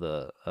like all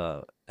the.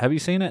 Have you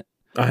seen it?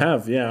 I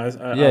have. Yeah. I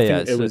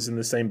think it was in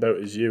the same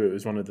boat as you. It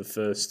was one of the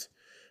first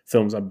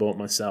films I bought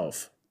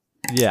myself.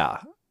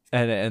 Yeah.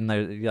 And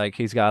like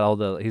he's got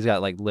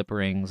like lip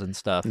rings and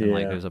stuff, and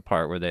like there's a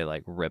part where they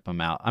like rip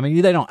them out. I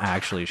mean, they don't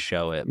actually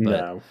show it,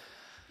 but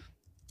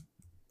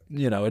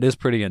it is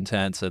pretty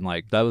intense. And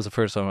like that was the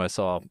first time I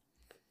saw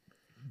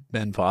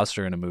Ben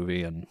Foster in a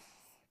movie, and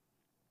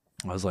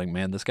I was like,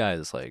 man, this guy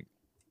is like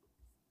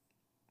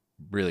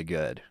really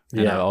good.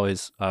 And I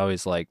always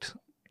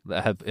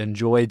have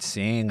enjoyed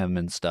seeing him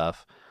and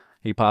stuff.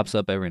 He pops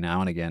up every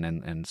now and again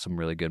in some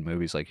really good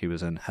movies. Like he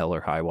was in Hell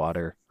or High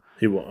Water.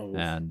 He was,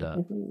 and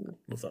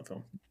what's that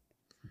film?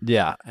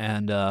 Yeah,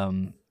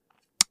 and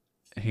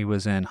he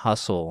was in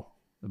Hustle.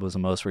 It was the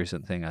most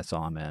recent thing I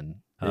saw him in.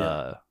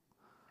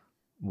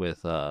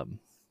 With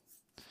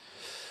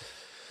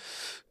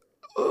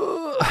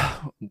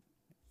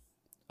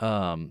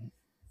Adam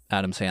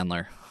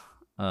Sandler.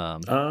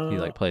 He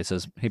like plays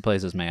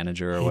his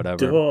manager or He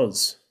whatever.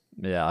 does.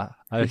 Yeah,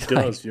 He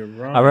does. You're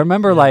right. I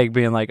remember like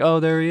being like, "Oh,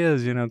 there he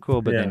is,"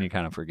 cool. But Yeah. then you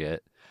kind of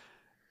forget.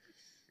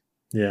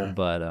 Yeah.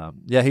 But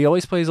yeah, he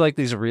always plays like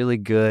these really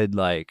good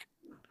like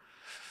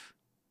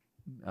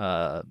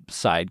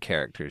side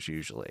characters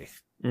usually.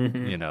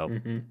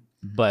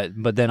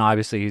 But then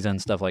obviously he's in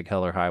stuff like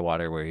Hell or High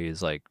Water where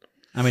he's like,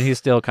 I mean, he's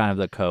still kind of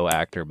the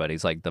co-actor, but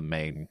he's like the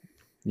main,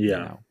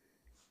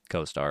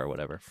 co-star or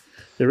whatever.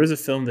 There is a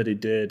film that he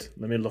did.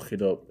 Let me look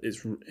it up.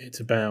 It's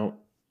about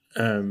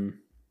oh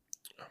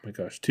my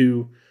gosh,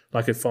 two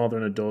like a father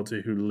and a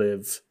daughter who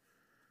live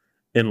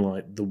in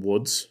like the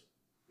woods,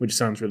 which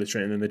sounds really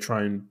strange. And then they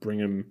try and bring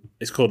them.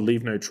 It's called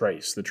Leave No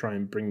Trace. They try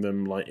and bring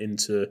them like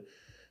into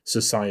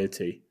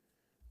society.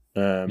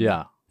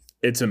 Yeah,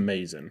 it's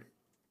amazing.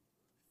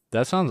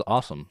 That sounds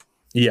awesome.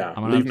 Yeah,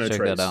 I'm gonna have to check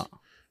that out.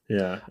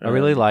 Yeah, I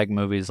really like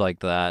movies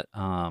like that.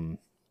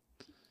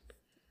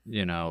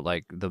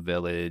 Like The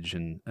Village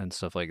and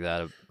stuff like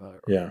that.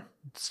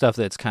 Stuff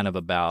that's kind of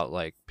about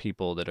like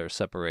people that are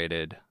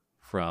separated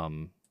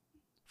from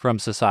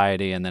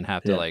society and then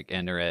have to like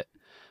enter it.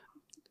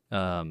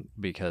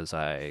 Because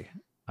I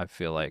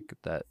feel like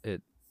that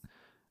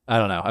I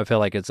don't know. I feel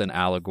like it's an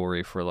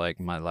allegory for like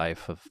my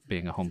life of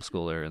being a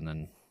homeschooler, and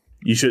then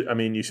you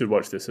should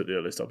watch this at the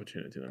earliest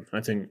opportunity. Then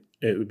I think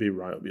it would be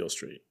right up your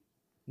street.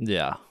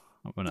 Yeah,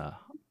 I'm gonna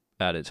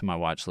add it to my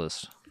watch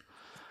list.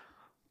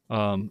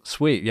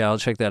 Sweet. Yeah, I'll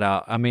check that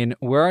out. I mean,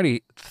 we're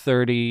already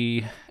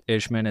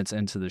 30-ish minutes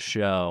into the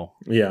show.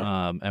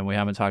 Yeah. And we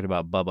haven't talked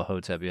about Bubba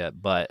Ho-tep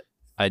yet, but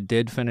I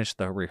did finish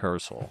the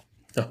rehearsal.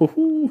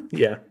 Oh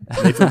yeah,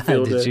 Nathan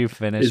Fielder did you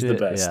finish is the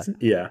best.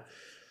 Yeah.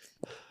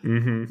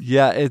 Mm-hmm.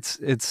 Yeah,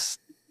 it's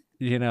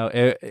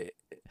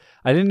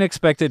I didn't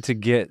expect it to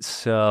get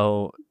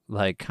so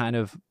like kind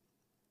of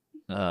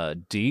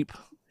deep.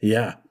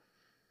 Yeah.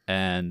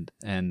 And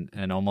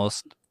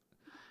almost,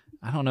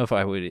 I don't know if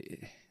I would.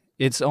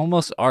 It's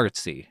almost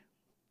artsy.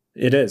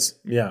 It is.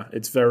 Yeah,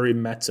 it's very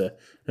meta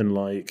and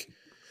like,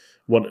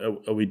 what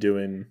are we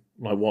doing?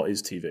 Like, what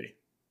is TV?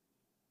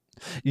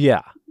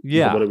 Yeah.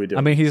 So what are we doing?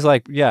 I mean, he's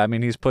like,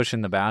 he's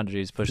pushing the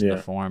boundaries, pushing the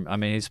form. I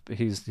mean,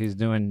 he's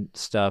doing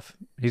stuff.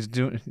 He's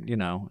doing,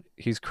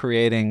 he's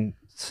creating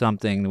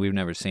something that we've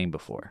never seen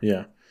before.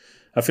 Yeah,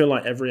 I feel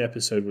like every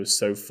episode was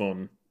so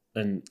fun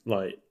and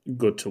like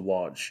good to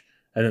watch,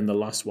 and then the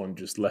last one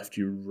just left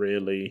you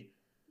really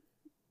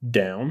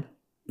down.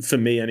 For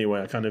me,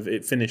 anyway,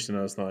 it finished and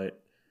I was like,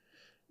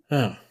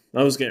 I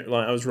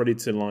was ready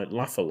to like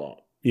laugh a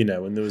lot, and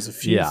there was a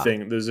few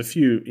things. There's a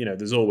few,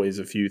 there's always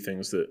a few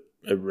things that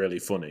are really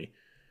funny,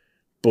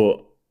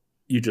 but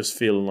you just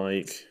feel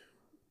like,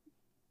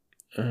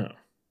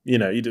 you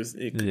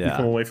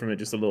come away from it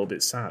just a little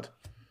bit sad.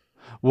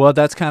 Well,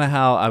 that's kind of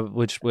how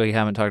which we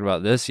haven't talked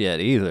about this yet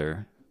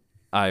either.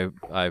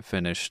 I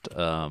finished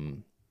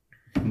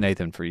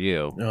Nathan for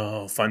You.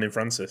 Oh, Finding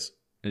Francis.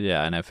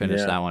 Yeah, and I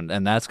finished that one,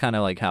 and that's kind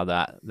of like how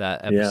that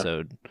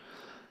episode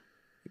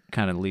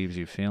kind of leaves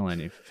you feeling.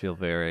 You feel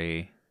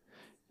very,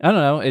 I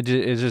don't know. It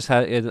just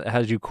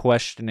has you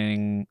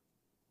questioning,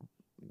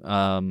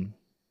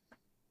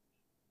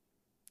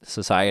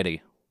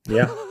 society.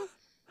 Yeah.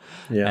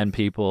 Yeah. And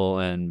people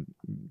and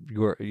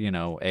your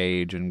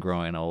age and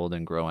growing old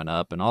and growing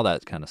up and all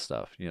that kind of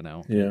stuff.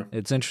 Yeah.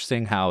 It's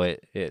interesting how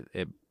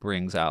it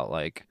brings out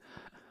like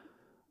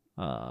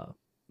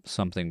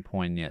something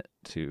poignant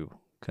to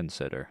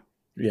consider.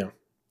 Yeah.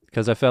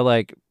 Because I felt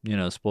like,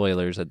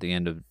 spoilers at the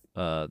end of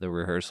the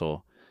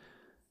rehearsal.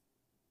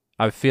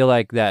 I feel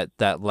like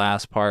that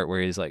last part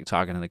where he's like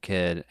talking to the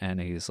kid and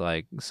he's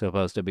like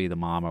supposed to be the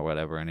mom or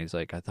whatever, and he's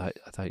like, I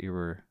thought you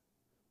were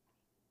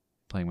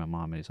playing my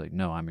mom, and he's like,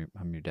 no, I'm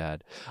your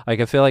dad. Like,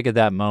 I feel like at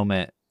that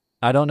moment,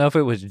 I don't know if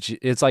it was.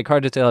 It's like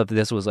hard to tell if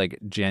this was like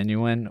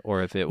genuine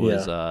or if it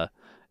was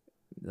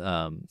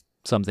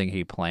something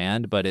he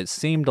planned, but it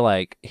seemed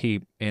like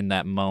he in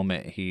that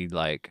moment he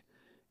like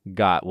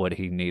got what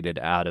he needed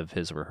out of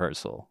his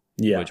rehearsal,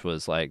 which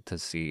was like to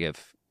see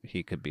if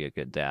he could be a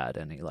good dad,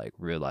 and he like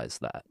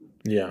realized that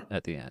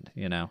at the end,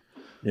 Yeah,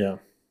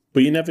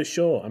 but you're never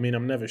sure. I mean,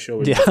 I'm never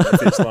sure if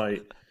it's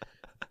like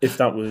if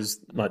that was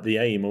like the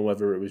aim or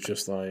whether it was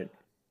just like,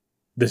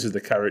 this is the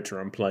character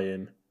I'm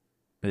playing.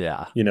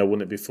 Yeah.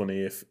 Wouldn't it be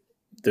funny if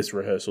this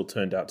rehearsal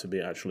turned out to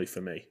be actually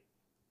for me?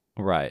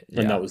 Right.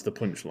 And that was the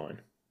punchline.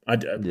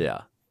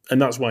 Yeah.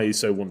 And that's why he's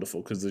so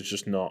wonderful, because there's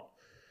just not,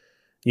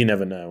 you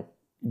never know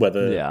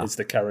whether it's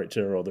the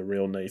character or the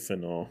real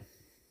Nathan or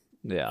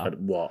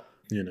what,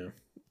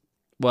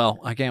 Well,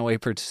 I can't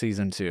wait for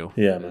season 2.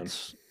 Yeah, man.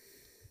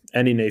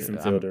 Any Nathan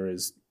Fielder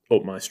is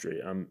up my street.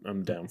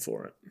 I'm down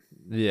for it.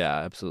 Yeah,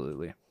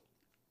 absolutely.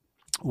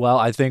 Well,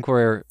 I think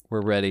we're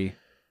ready.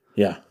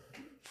 Yeah.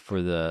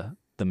 For the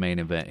main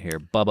event here,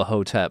 Bubba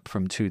Ho-tep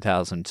from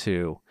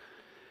 2002.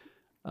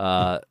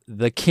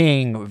 The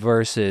King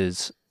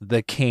versus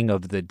the King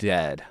of the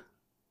Dead,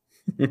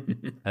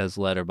 as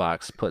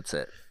Letterboxd puts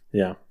it.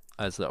 Yeah.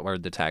 or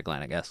the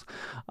tagline, I guess.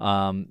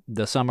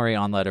 The summary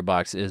on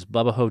Letterboxd is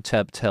Bubba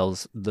Ho-tep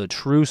tells the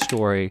true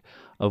story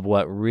of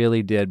what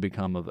really did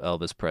become of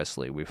Elvis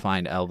Presley. We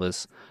find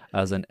Elvis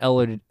as an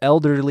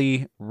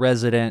elderly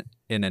resident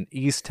in an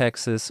East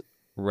Texas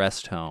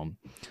rest home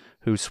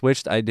who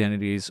switched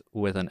identities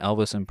with an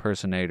Elvis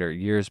impersonator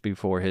years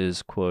before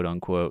his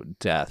quote-unquote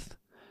death.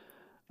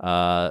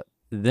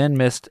 Then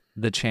missed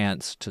the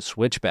chance to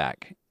switch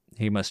back.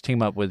 He must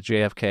team up with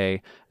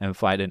JFK and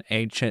fight an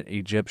ancient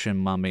Egyptian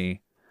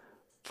mummy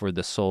for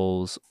the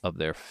souls of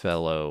their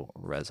fellow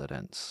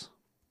residents.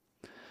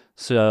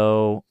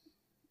 So,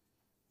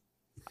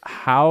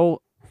 I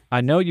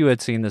know you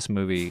had seen this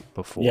movie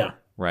before,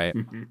 right?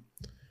 Mm-hmm.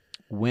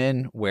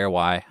 When, where,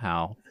 why,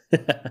 how?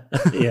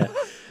 Yeah.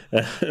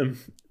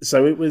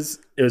 So it was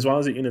while I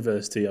was at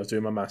university. I was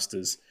doing my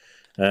master's,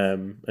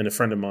 and a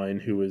friend of mine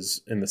who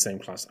was in the same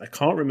class. I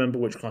can't remember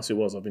which class it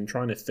was. I've been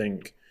trying to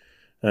think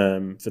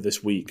for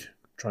this week,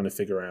 trying to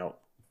figure out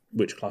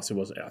which class it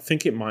was. I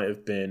think it might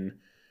have been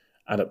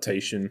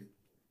adaptation,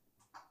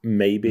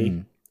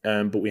 maybe.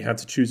 But we had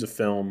to choose a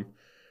film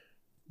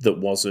that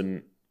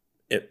wasn't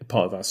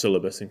part of our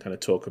syllabus and kind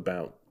of talk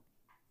about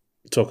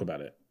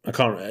it. I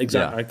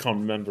can't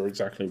remember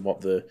exactly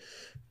what the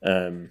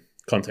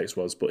context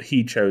was, but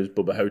he chose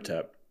Bubba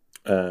Ho-tep,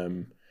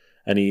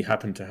 and he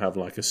happened to have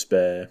like a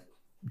spare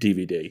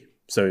DVD.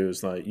 So he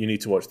was like, "You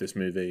need to watch this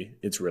movie.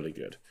 It's really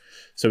good."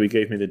 So he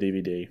gave me the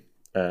DVD,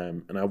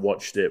 and I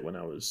watched it when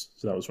I was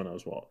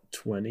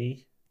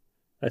 20,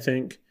 I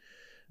think.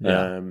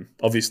 Yeah.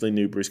 Obviously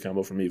knew Bruce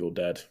Campbell from Evil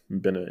Dead.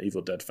 Been an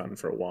Evil Dead fan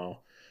for a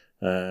while.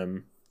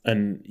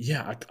 And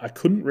yeah, I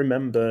couldn't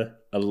remember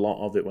a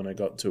lot of it when I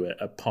got to it,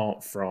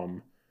 apart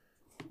from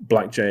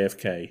Black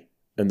JFK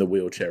and the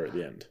wheelchair at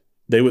the end.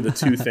 They were the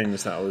two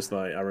things that I was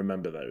like, I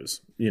remember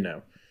those,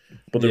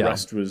 But the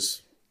rest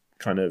was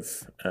kind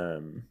of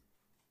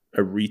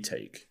a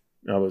retake.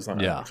 I was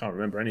like, I can't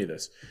remember any of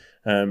this.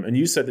 And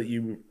you said that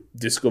you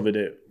discovered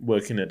it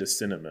working at a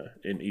cinema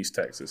in East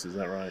Texas. Is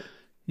that right?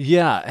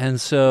 Yeah,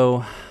 and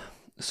so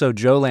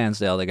Joe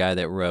Lansdale, the guy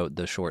that wrote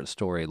the short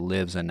story,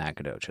 lives in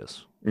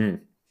Nacogdoches.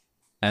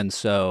 And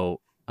so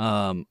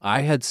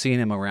I had seen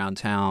him around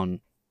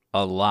town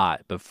a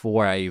lot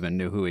before I even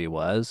knew who he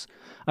was.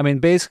 I mean,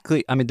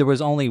 basically, there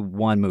was only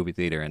one movie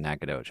theater in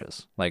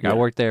Nacogdoches. Like, I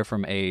worked there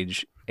from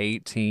age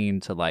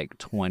 18 to like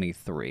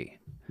 23.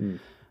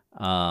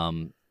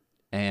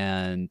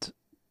 And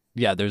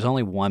yeah, there's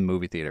only one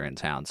movie theater in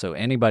town. So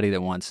anybody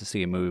that wants to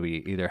see a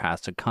movie either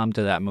has to come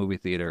to that movie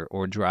theater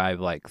or drive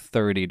like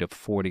 30 to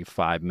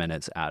 45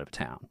 minutes out of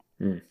town.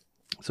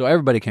 So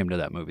everybody came to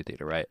that movie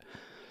theater, right?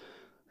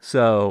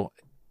 So,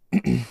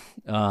 I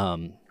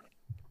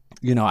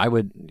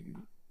would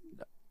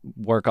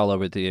work all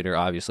over the theater,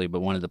 obviously,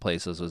 but one of the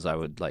places was I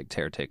would like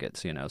tear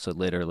tickets, so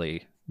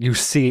literally you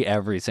see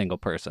every single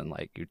person,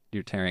 like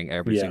you're tearing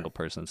every single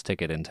person's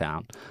ticket in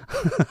town.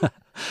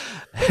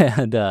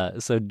 And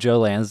so Joe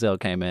Lansdale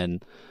came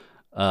in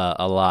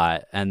a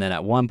lot. And then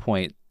at one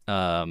point,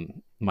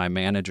 my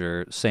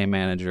manager, same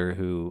manager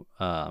who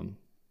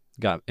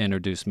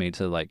introduced me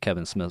to like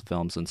Kevin Smith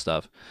films and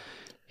stuff,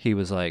 he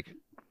was like,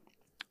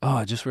 "Oh,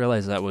 I just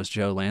realized that was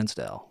Joe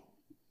Lansdale."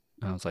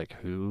 And I was like,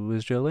 "Who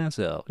is Joe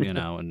Lansdale?"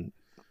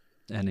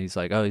 And he's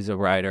like, "Oh, he's a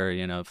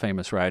writer,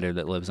 famous writer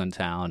that lives in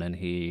town, and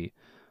he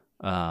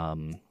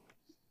wrote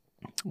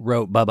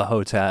Bubba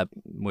Ho-tep,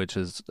 which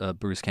is a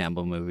Bruce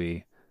Campbell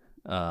movie,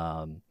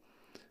 yada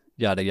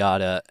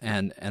yada,"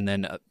 and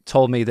then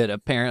told me that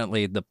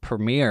apparently the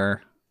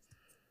premiere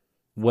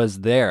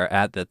was there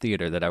at the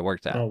theater that I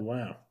worked at. Oh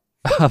wow!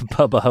 Of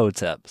Bubba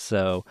Ho-tep.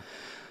 So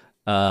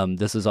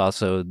this is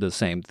also the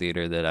same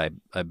theater that I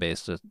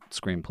based a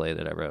screenplay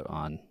that I wrote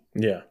on.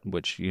 Yeah,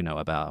 which you know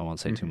about. I won't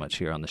say too much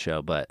here on the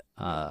show, but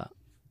I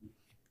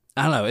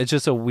don't know. It's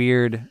just a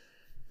weird.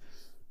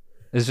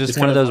 It's just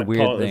one of those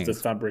weird part things. Of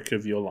the fabric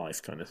of your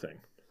life, kind of thing.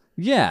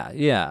 Yeah.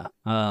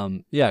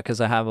 Because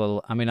I have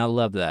I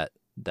love that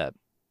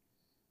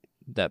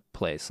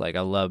place. Like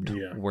I loved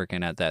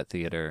working at that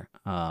theater.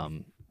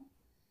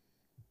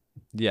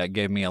 It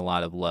gave me a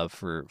lot of love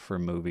for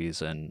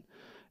movies, and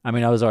I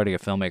was already a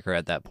filmmaker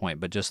at that point,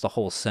 but just the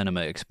whole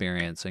cinema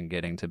experience and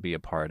getting to be a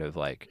part of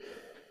like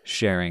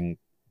sharing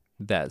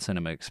that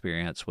cinema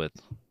experience with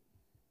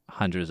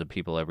hundreds of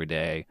people every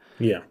day.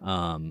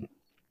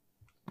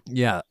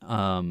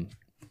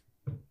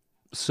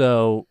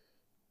 So,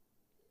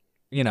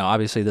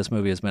 obviously this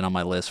movie has been on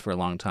my list for a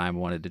long time.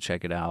 Wanted to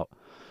check it out.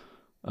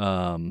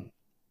 I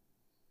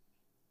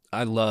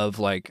love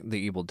like the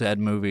Evil Dead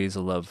movies. I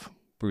love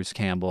Bruce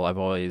Campbell. I've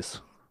always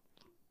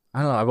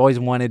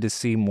wanted to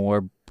see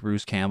more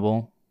Bruce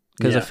Campbell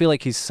because I feel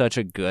like he's such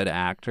a good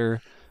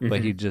actor,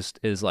 but he just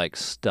is like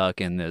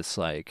stuck in this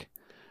like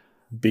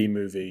B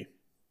movie.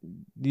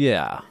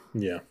 Yeah,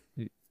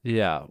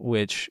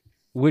 which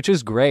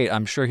is great.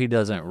 I'm sure he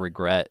doesn't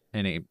regret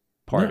any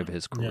part of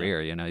his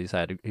career. He's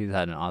had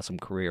an awesome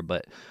career,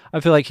 but I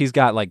feel like he's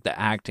got like the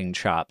acting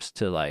chops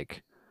to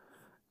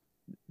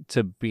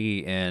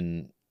be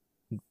in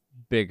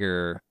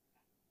bigger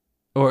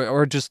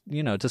or just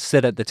just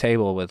sit at the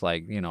table with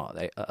like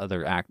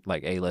other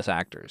like A-list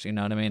actors. You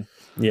know what I mean?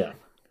 Yeah.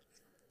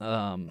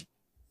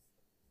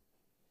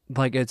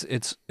 Like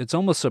it's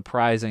almost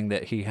surprising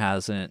that he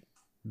hasn't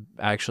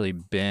actually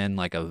been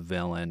like a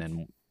villain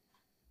in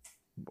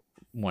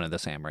one of the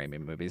Sam Raimi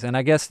movies. And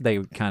I guess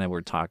they kind of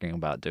were talking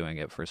about doing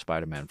it for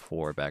Spider-Man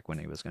 4 back when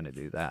he was going to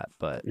do that.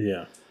 But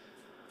Yeah.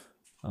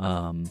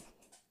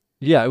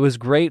 Yeah, it was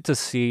great to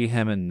see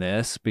him in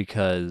this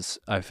because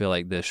I feel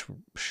like this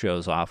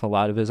shows off a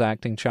lot of his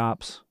acting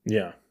chops.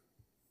 Yeah.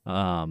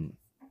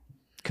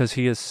 Because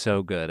he is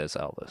so good as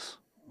Elvis.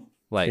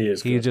 Like,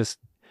 he good. just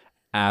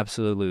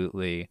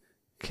absolutely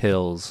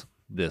kills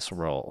this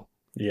role.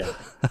 Yeah.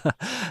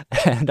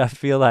 And I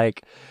feel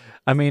like,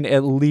 I mean,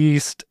 at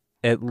least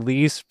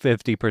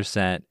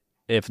 50%,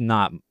 if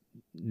not,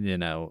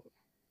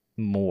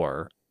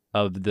 more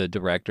of the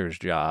director's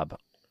job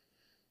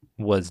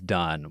was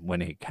done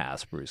when he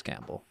cast Bruce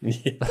Campbell.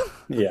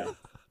 Yeah.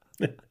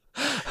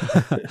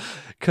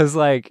 Because,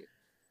 like,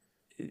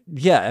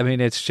 yeah, I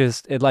mean, it's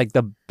just, like,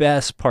 the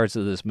best parts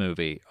of this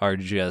movie are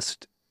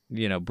just,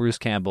 Bruce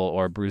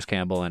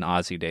Campbell and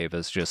Ozzie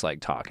Davis just,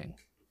 like, talking.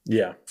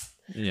 Yeah.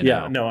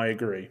 Yeah, no, I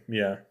agree.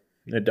 Yeah,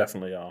 they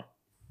definitely are.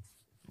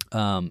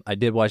 I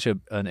did watch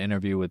an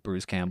interview with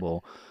Bruce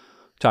Campbell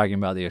talking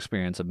about the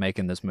experience of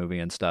making this movie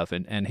and stuff,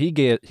 and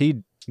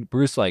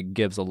Bruce like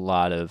gives a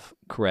lot of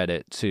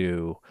credit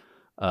to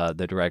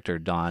the director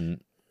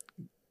Don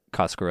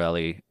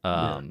Coscarelli,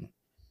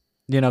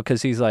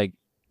 because he's like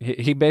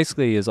he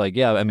basically is like,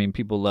 yeah, I mean,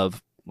 people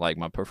love like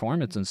my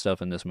performance and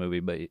stuff in this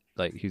movie, but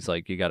like he's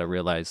like, you got to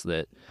realize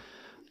that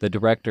the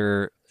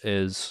director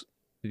is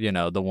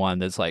the one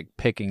that's like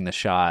picking the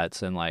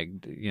shots and like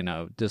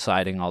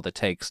deciding all the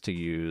takes to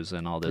use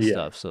and all this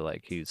stuff, so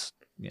like he's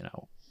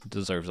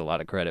deserves a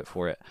lot of credit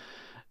for it.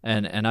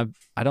 And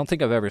I don't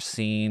think I've ever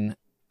seen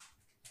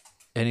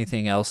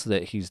anything else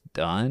that he's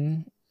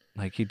done.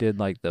 Like he did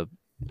the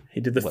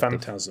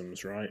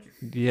Phantasms, right?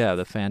 Yeah,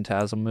 the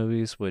Phantasm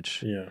movies,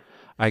 which yeah,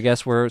 I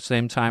guess were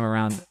same time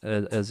around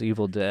as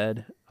Evil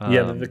Dead.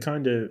 Yeah, they're the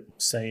kind of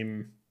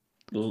same.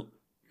 I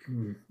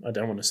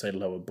don't want to say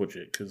lower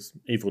budget because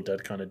Evil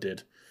Dead kind of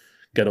did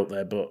get up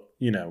there, but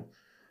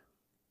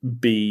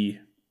be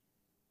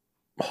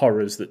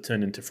horrors that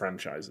turn into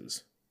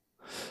franchises.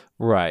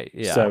 Right.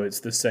 Yeah. So it's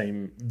the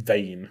same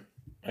vein,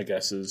 I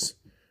guess, as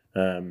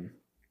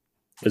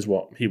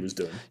what he was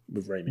doing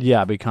with Raimi.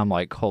 Yeah, become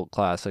like cult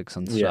classics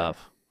and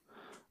stuff.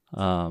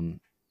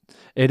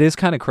 It is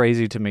kind of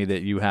crazy to me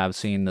that you have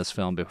seen this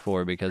film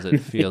before because it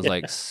feels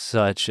like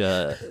such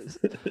a.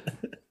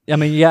 I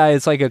mean, yeah,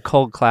 it's like a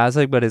cult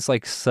classic, but it's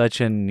like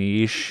such a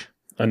niche.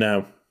 I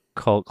know.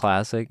 Cult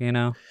classic,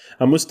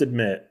 I must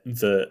admit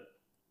that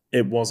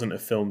it wasn't a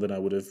film that I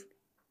would have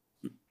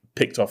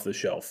picked off the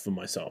shelf for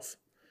myself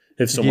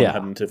if someone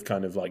hadn't have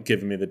kind of like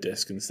given me the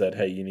disc and said,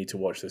 "Hey, you need to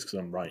watch this because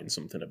I'm writing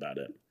something about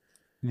it."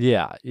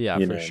 Yeah,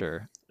 for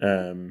sure.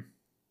 And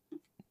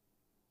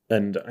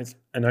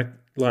I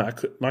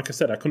like I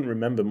said, I couldn't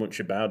remember much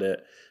about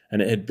it,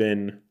 and it had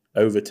been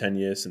over 10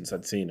 years since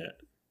I'd seen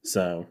it,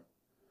 so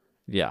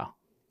yeah,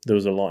 there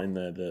was a lot in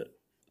there that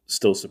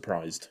still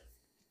surprised.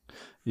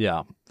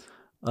 Yeah.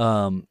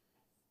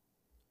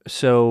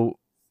 So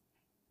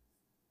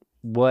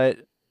what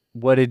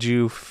did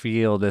you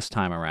feel this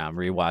time around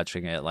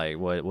rewatching it? Like,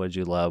 what did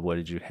you love? What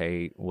did you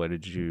hate? What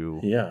did you?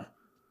 Yeah.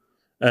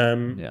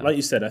 Like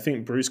you said, I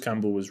think Bruce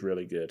Campbell was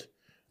really good.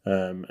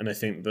 And I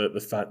think that the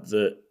fact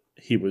that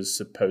he was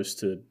supposed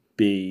to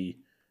be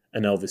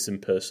an Elvis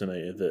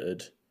impersonator that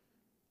had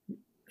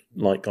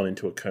like gone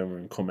into a coma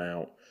and come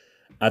out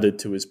added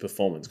to his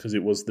performance because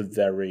it was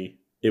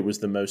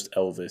the most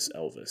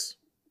Elvis.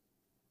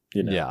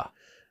 Yeah.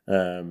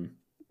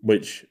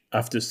 Which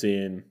after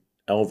seeing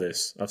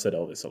Elvis, I've said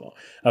Elvis a lot.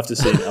 After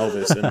seeing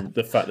Elvis and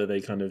the fact that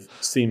they kind of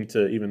seem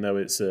to, even though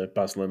it's a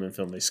Baz Luhrmann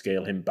film, they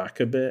scale him back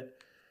a bit,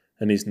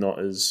 and he's not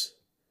as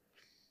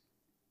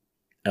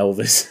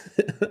Elvis.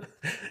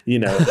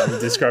 I'm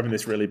describing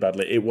this really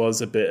badly. It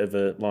was a bit of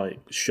a like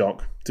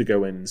shock to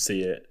go in and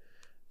see it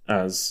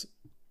as,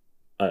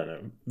 I don't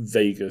know,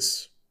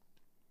 Vegas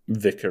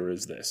vicar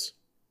as this.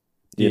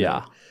 You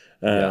know?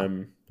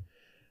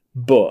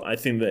 But I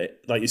think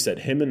that, like you said,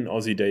 him and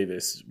Ozzie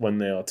Davis, when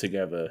they are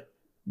together,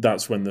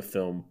 that's when the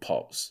film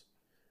pops.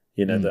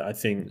 That I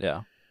think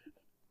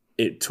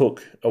it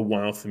took a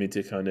while for me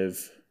to kind of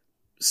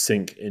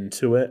sink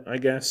into it, I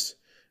guess.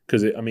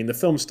 Because, the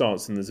film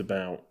starts and there's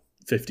about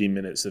 15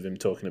 minutes of him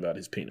talking about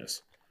his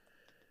penis.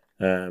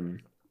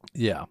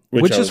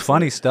 Which is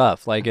funny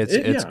stuff. Like,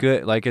 it's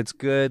good. Like, it's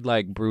good,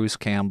 like, Bruce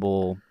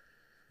Campbell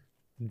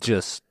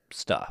just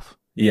stuff,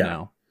 you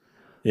know?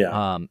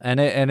 Yeah. And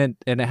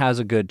it has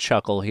a good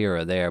chuckle here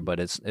or there, but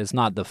it's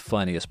not the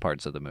funniest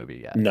parts of the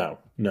movie yet. No,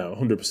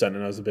 100%.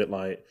 And I was a bit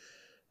like,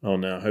 oh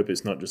no, I hope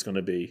it's not just going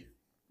to be,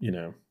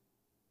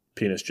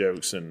 penis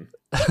jokes and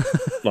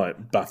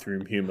like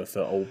bathroom humor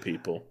for old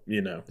people,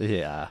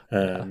 Yeah.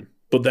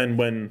 But then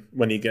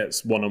when he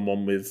gets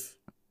one-on-one with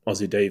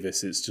Ozzie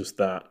Davis, it's just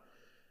that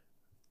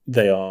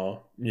they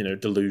are,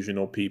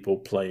 delusional people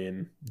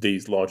playing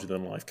these larger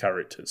than life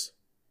characters.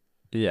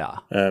 Yeah.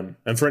 And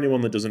for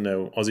anyone that doesn't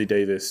know, Ozzie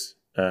Davis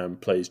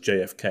plays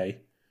JFK,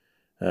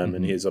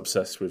 and he is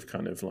obsessed with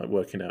kind of like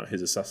working out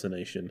his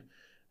assassination,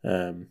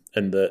 and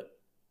that,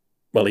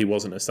 well, he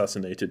wasn't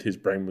assassinated; his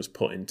brain was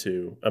put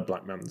into a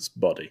black man's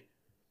body.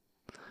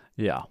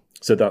 Yeah.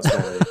 So that's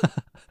why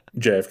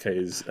JFK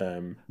is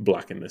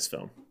black in this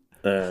film.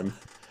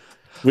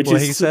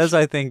 He says,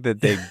 I think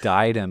that they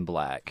dyed him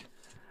black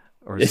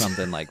or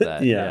something like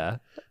that.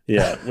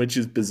 Yeah, which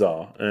is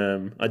bizarre.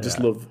 I just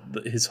love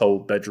his whole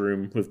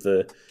bedroom with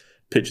the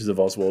pictures of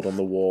Oswald on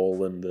the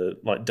wall and the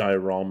like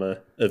diorama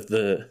of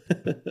the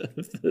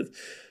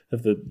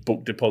of the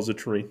book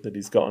depository that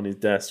he's got on his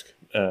desk.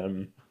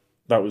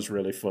 That was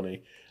really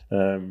funny.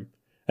 And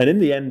in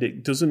the end,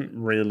 it doesn't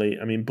really...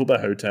 I mean,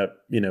 Bubba Ho-tep,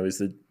 is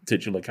the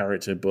titular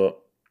character, but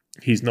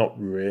he's not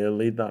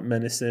really that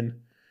menacing.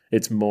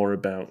 It's more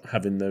about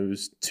having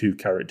those two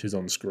characters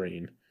on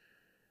screen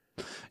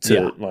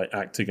to like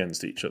act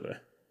against each other.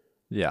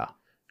 Yeah.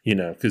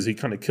 Because he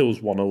kind of kills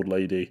one old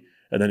lady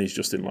and then he's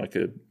just in like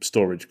a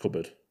storage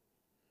cupboard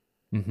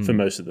for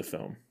most of the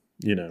film.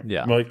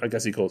 Yeah. Well, I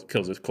guess he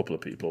kills a couple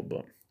of people,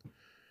 but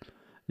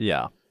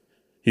yeah,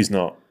 he's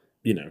not,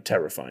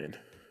 terrifying.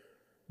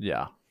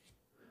 Yeah.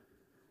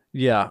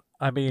 Yeah.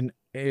 I mean,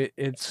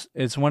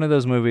 it's one of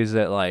those movies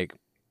that like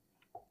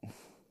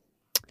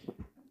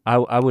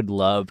I would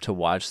love to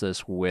watch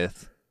this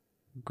with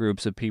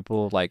groups of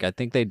people. Like, I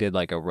think they did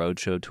like a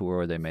roadshow tour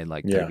where they made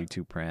like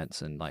 32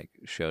 prints and like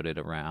showed it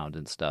around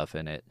and stuff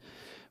in it,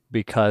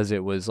 because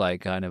it was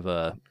like kind of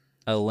a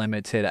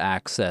limited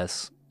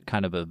access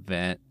kind of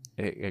event.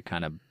 It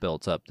kind of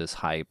built up this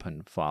hype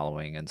and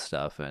following and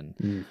stuff.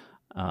 And,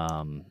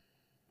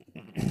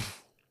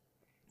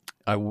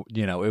 it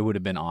would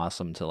have been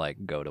awesome to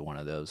like go to one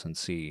of those and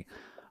see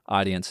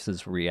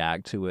audiences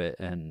react to it.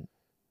 And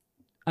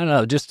I don't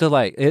know, just to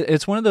like,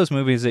 it's one of those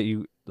movies that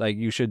you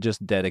should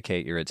just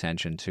dedicate your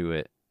attention to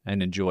it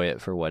and enjoy it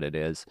for what it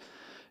is.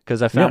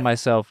 Because I found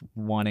myself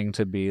wanting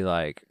to be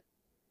like,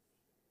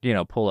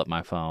 pull up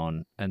my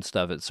phone and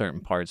stuff at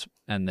certain parts,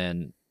 and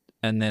then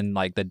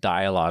like the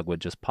dialogue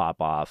would just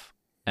pop off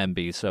and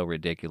be so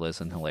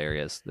ridiculous and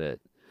hilarious that,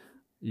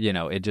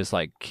 it just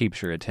like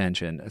keeps your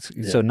attention.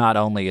 So not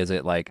only is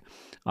it like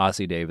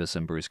Ossie Davis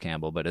and Bruce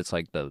Campbell, but it's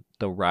like the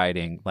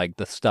writing, like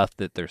the stuff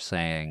that they're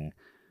saying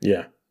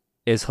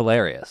is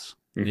hilarious.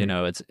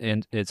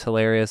 It's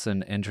hilarious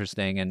and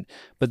interesting,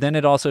 but then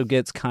it also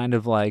gets kind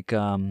of like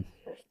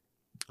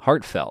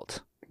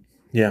heartfelt.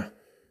 Yeah.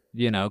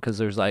 Because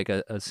there's like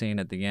a scene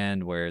at the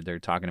end where they're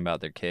talking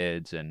about their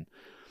kids, and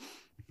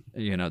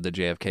the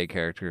JFK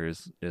character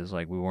is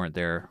like, we weren't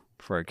there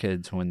for our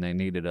kids when they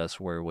needed us,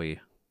 were we?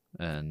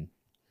 And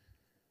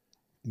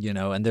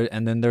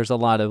and then there's a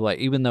lot of like,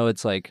 even though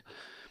it's like,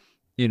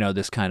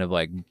 this kind of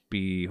like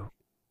B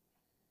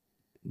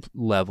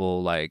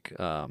level like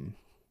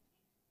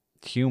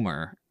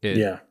humor,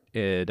 there's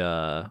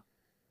a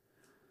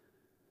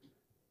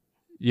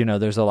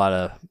lot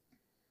of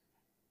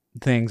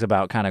things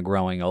about kind of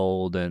growing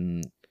old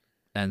and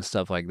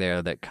stuff like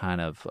that kind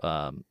of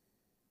I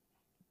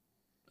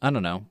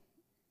don't know,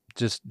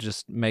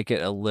 just make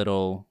it a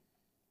little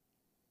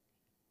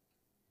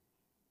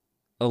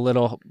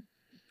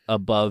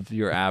above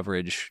your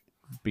average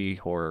B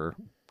horror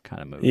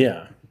kind of movie.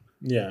 Yeah,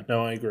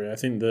 no, I agree. I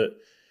think that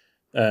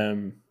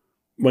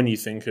when you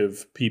think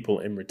of people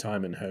in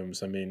retirement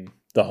homes, I mean,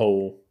 the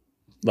whole,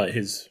 like,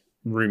 his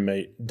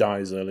roommate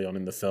dies early on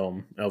in the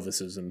film,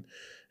 Elvis's, and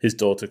his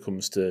daughter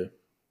comes to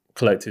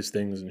collect his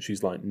things, and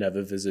she's like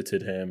never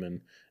visited him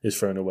and is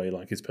thrown away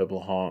like his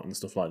Purple Heart and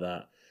stuff like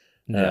that.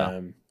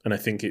 And I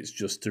think it's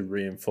just to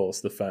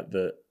reinforce the fact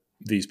that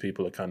these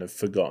people are kind of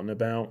forgotten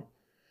about.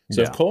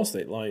 So of course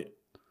they like,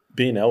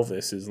 being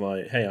Elvis is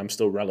like, hey, I'm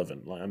still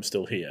relevant, like I'm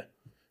still here,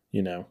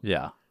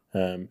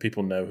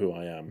 people know who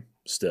I am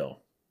still.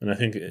 And I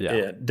think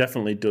it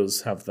definitely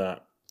does have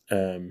that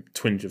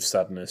twinge of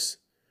sadness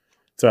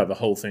throughout the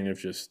whole thing of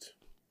just,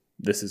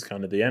 this is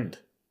kind of the end.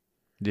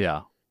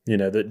 Yeah.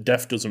 That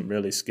death doesn't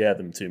really scare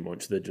them too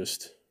much. They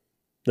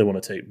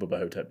want to take Bubba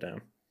Ho-tep down.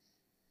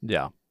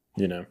 Yeah.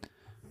 The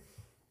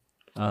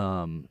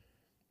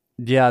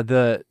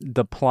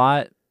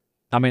plot,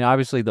 I mean,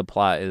 obviously the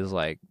plot is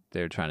like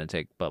they're trying to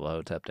take Bubba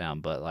Ho-tep down,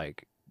 but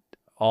like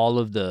all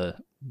of the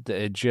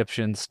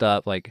Egyptian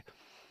stuff, like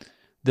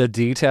the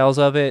details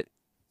of it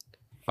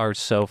are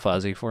so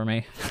fuzzy for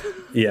me.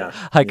 Yeah.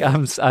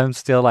 I'm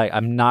still like,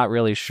 I'm not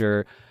really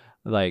sure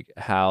like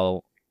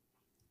how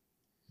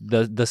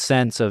the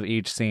sense of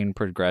each scene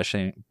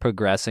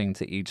progressing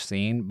to each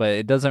scene, but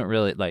it doesn't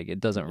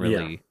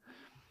really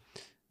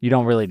you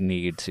don't really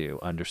need to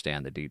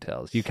understand the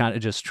details. You kind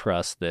of just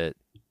trust that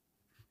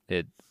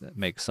it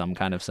makes some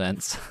kind of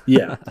sense.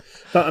 Yeah.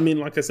 But I mean,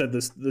 like I said,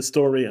 the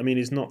story, I mean,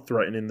 he's not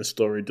threatening. The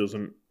story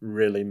doesn't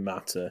really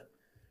matter.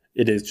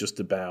 It is just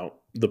about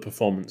the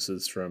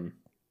performances from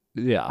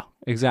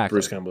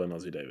Bruce Campbell and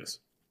Ozzie Davis.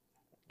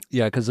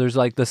 Yeah, because there's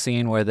like the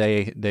scene where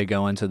they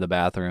go into the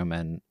bathroom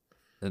and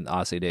and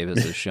Ossie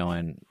Davis is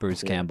showing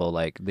Bruce Campbell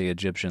like the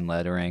Egyptian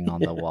lettering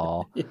on the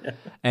wall,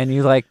 and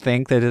you like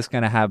think that it's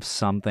gonna have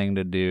something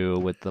to do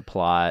with the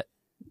plot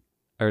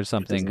or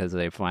something because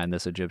they find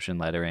this Egyptian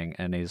lettering,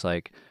 and he's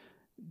like,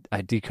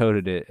 I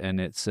decoded it,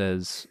 and it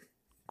says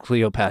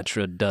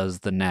Cleopatra does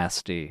the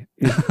nasty.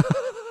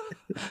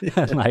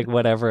 And like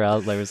whatever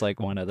else, there was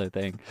like one other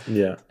thing.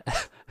 Yeah.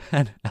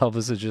 And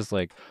Elvis is just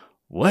like,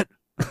 what?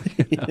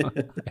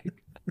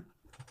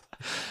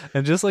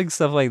 And just like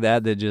stuff like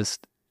that it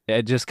just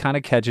kind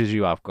of catches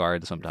you off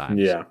guard sometimes.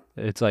 Yeah.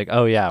 It's like,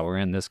 oh yeah, we're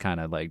in this kind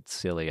of like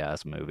silly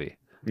ass movie.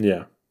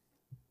 Yeah.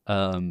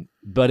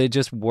 But it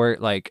just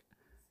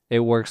it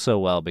works so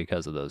well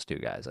because of those two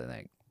guys, I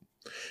think.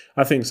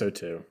 I think so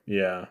too.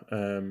 Yeah.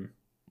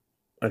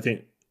 I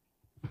think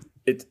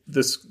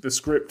the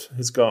script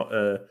has got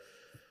a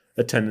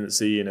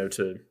tendency,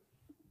 to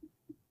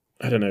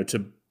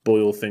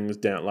boil things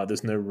down. Like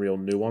there's no real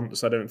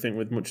nuance, I don't think,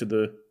 with much of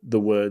the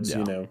words,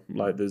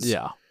 like there's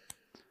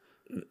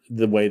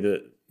the way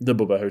that the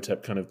Bubba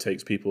Ho-tep kind of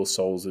takes people's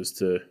souls is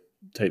to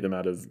take them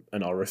out of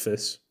an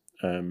orifice,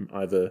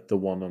 either the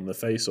one on the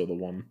face or the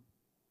one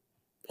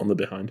on the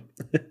behind.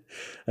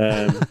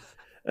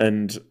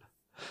 And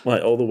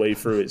like all the way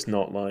through, it's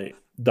not like,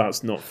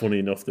 that's not funny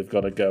enough. They've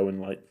got to go and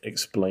like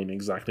explain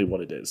exactly what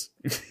it is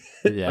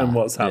and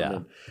what's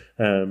happening.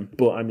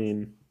 But I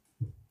mean,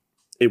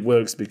 it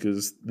works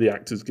because the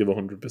actors give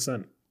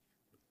 100%.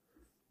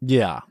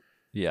 Yeah,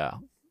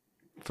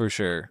 for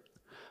sure.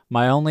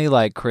 My only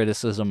like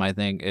criticism, I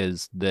think,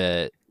 is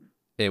that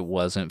it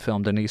wasn't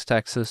filmed in East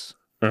Texas.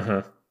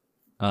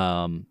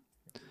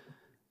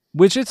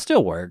 Which it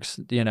still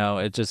works,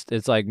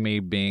 it's like me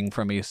being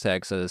from East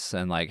Texas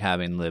and like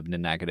having lived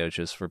in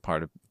Nacogdoches for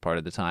part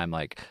of the time,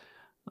 like,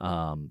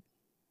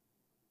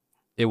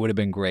 it would have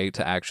been great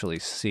to actually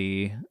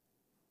see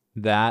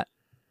that.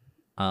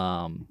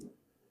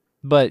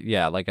 But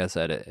yeah, like I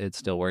said, it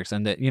still works.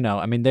 And that,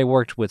 I mean, they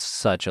worked with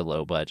such a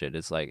low budget.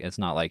 It's like, it's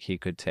not like he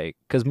could take,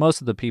 because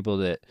most of the people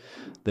that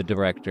the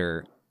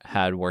director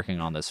had working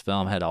on this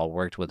film had all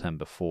worked with him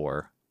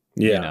before,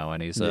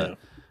 and he's a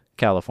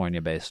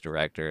California-based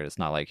director. It's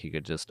not like he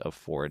could just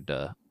afford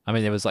to. I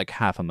mean, it was like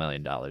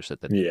 $500,000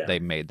 that they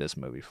made this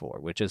movie for,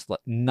 which is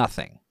like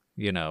nothing,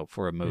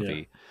 for a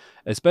movie,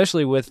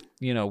 especially with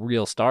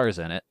real stars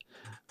in it.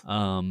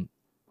 So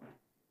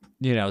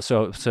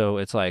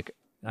it's like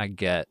I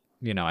get,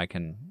 I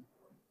can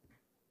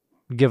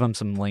give him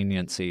some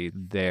leniency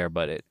there,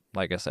 but it,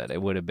 like I said,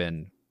 it would have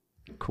been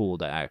cool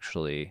to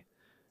actually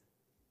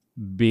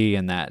be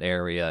in that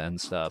area and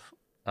stuff.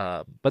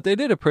 But they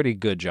did a pretty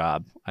good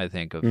job, I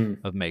think,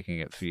 of making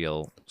it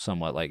feel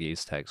somewhat like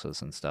East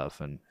Texas and stuff.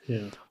 And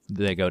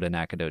they go to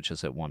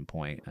Nacogdoches at one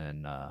point,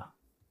 and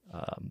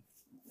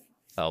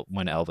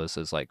when Elvis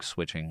is like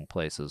switching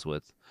places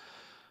with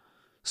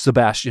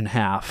Sebastian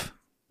Haff,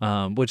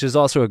 which is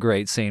also a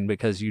great scene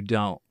because you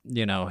don't,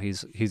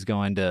 he's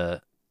going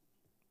to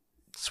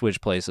switch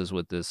places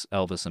with this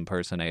Elvis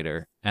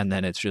impersonator, and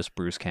then it's just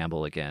Bruce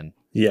Campbell again.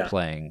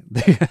 Playing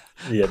the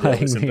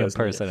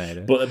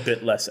impersonator, but a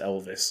bit less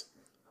Elvis.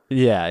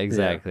 Yeah,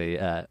 exactly.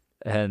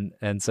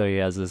 And so he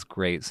has this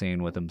great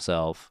scene with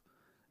himself,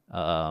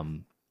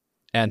 and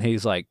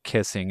he's like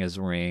kissing his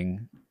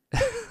ring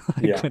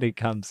when he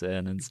comes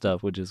in and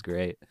stuff, which is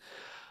great.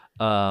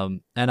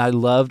 And I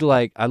loved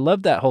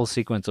that whole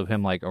sequence of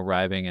him like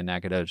arriving in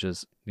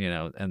Nacogdoches,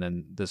 and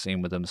then the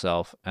scene with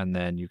himself, and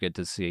then you get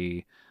to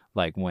see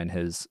like when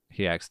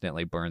he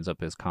accidentally burns up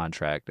his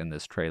contract in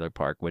this trailer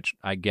park, which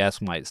I guess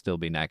might still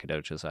be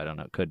Nacogdoches. I don't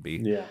know. Could be.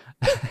 Yeah.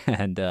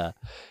 And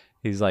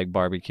he's like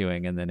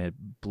barbecuing, and then it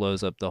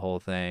blows up the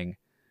whole thing.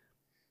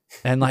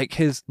 And like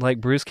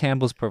Bruce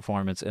Campbell's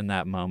performance in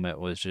that moment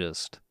was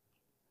just,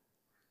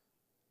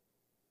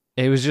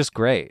 it was just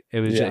great. It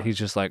was he's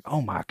just like,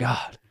 oh my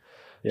God,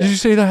 did you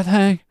see that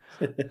thing?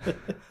 It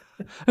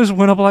just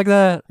went up like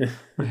that.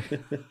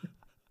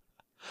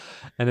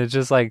 And it's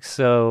just like,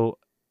 so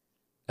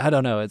I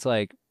don't know. It's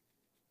like,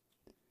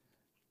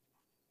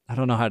 I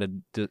don't know how to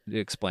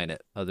explain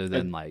it other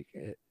than like,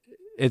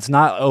 it's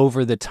not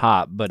over the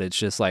top, but it's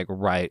just like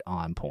right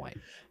on point.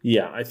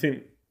 Yeah, I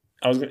think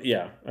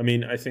I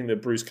mean, I think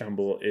that Bruce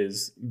Campbell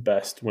is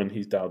best when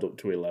he's dialed up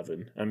to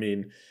 11. I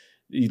mean,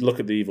 you look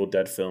at the Evil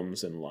Dead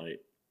films and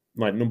like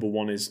number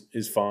one is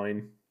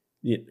fine.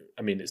 Yeah,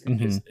 I mean,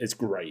 it's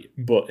great,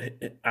 but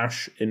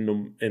Ash in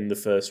the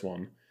first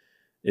one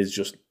is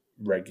just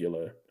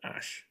regular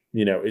Ash.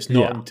 It's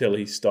not until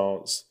he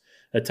starts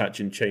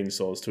attaching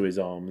chainsaws to his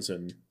arms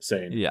and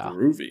saying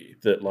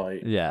groovy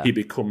that he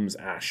becomes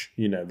Ash,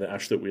 the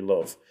Ash that we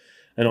love.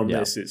 And on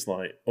this, it's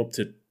like up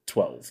to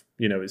 12.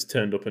 It's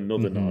turned up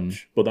another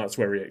notch, but that's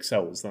where he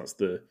excels. That's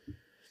the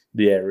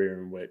area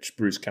in which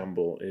Bruce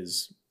Campbell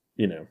is,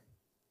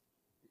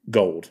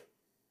 gold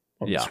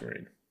on the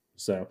screen.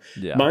 So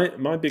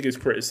my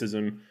biggest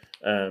criticism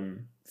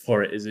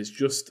for it is it's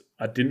just,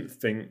 I didn't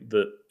think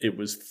that it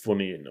was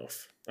funny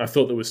enough. I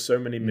thought there was so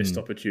many missed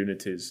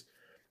opportunities,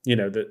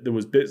 that there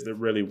was bits that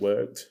really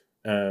worked.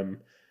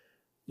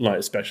 like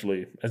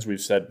especially as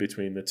we've said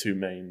between the two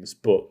mains,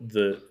 but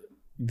the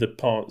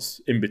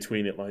parts in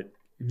between it, like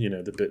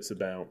the bits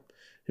about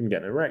him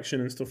getting an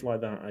erection and stuff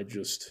like that,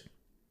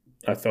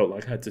 I felt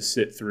like I had to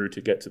sit through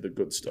to get to the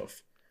good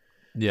stuff.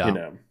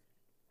 Yeah.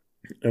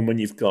 And when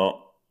you've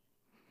got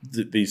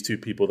these two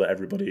people that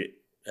everybody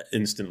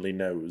instantly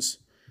knows,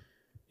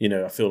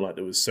 I feel like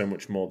there was so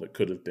much more that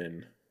could have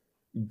been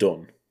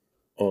done,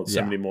 or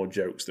so many more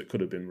jokes that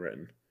could have been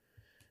written.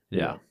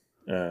 Yeah.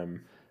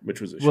 Which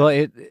was a shame.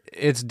 Well,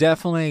 it's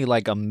definitely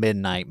like a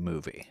midnight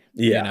movie.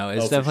 Yeah.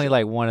 It's definitely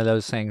like one of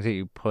those things that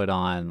you put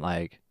on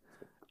like.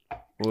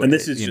 And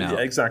this is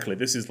exactly.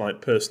 This is like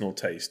personal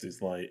taste.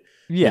 Is like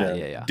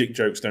dick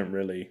jokes don't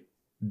really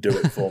do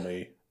it for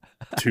me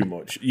too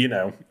much.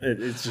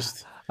 It's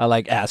just. I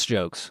like ass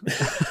jokes,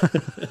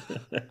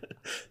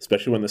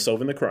 especially when they're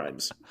solving the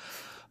crimes.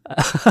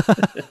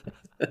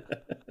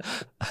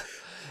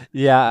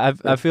 Yeah,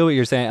 I feel what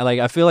you're saying. Like,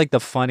 I feel like the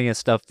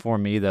funniest stuff for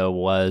me though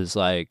was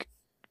like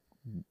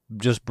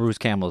just Bruce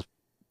Campbell's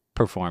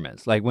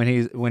performance. Like when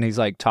he's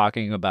like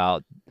talking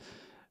about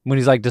when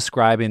he's like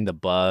describing the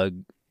bug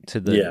to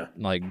the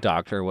like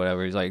doctor or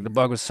whatever. He's like, the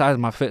bug was the size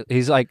of my fist.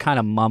 He's like kind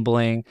of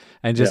mumbling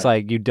and just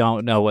like you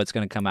don't know what's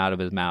gonna come out of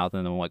his mouth,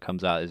 and then what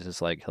comes out is just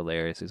like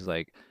hilarious. He's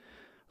like,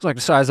 it's like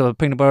the size of a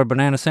peanut butter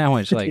banana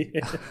sandwich. Like,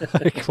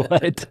 like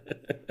what?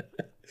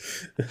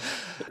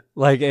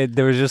 Like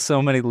there was just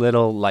so many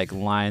little like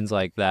lines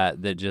like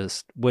that that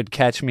just would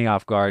catch me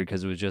off guard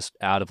because it was just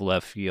out of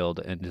left field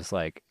and just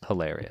like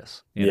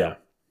hilarious. You know?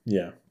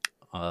 Yeah.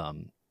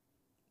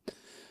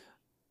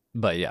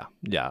 But yeah,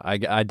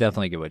 I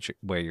definitely get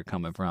where you're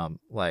coming from.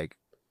 Like,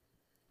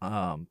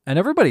 and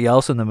everybody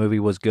else in the movie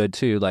was good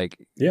too. Like,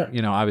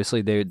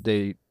 obviously they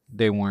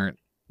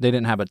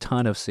didn't have a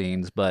ton of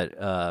scenes, but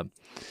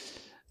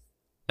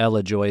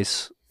Ella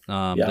Joyce,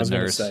 the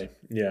nurse,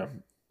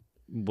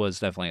 was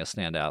definitely a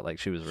standout. Like,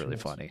 she was really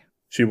funny.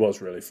 She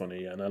was really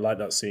funny, and I like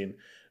that scene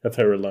of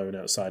her alone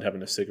outside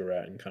having a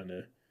cigarette and kind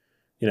of,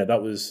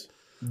 that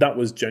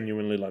was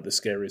genuinely like the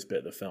scariest bit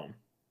of the film.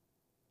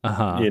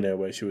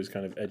 Where she was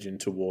kind of edging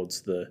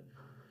towards the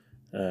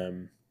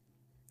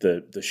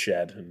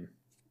shed and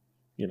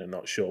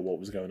not sure what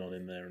was going on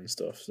in there and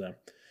stuff. So,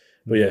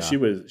 but she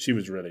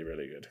was really,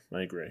 really good.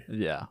 I agree.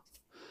 Yeah.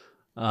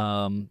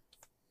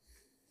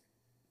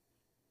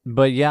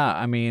 But yeah,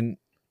 I mean,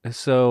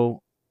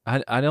 so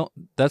I don't.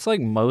 That's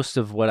like most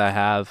of what I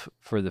have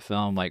for the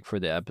film, like for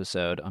the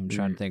episode. I'm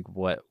trying to think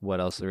what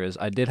else there is.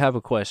 I did have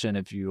a question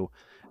if you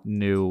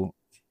knew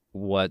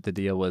what the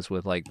deal was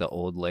with like the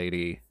old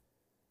lady.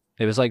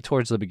 It was like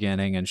towards the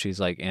beginning, and she's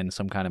like in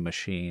some kind of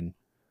machine,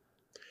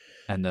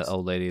 and the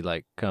old lady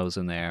like goes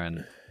in there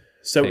and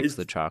takes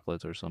the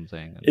chocolates or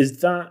something. Is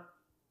that?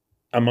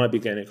 I might be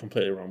getting it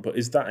completely wrong, but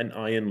is that an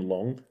iron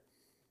lung?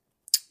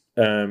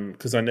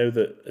 Because I know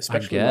that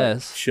especially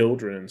like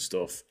children and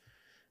stuff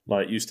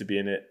like used to be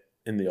in it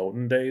in the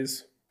olden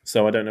days.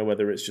 So I don't know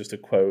whether it's just a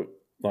quote,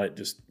 like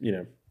just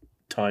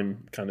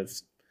time kind of.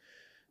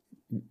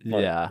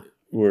 Like,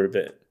 we're a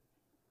bit.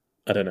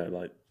 I don't know,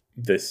 like.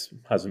 This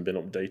hasn't been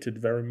updated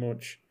very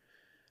much,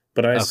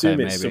 but I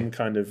assume it's some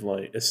kind of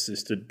like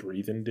assisted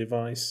breathing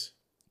device.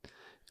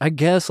 I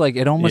guess like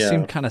it almost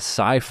seemed kind of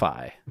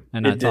sci-fi,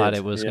 and I thought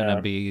it was going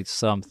to be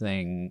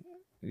something,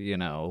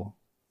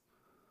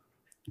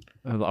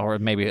 or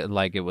maybe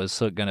like it was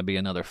going to be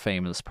another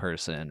famous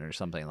person or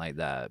something like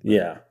that.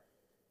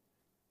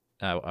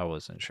 I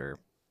wasn't sure.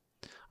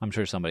 I'm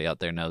sure somebody out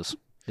there knows.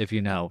 If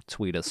you know,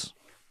 tweet us.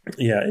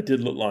 Yeah, it did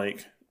look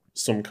like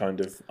some kind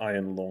of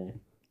iron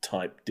lung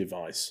type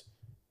device.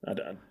 I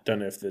don't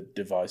know if the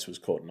device was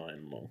called an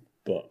iron lung,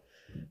 but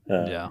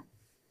I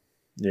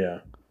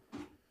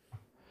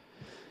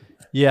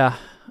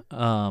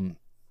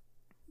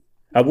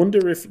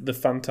wonder if the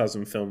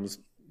Phantasm films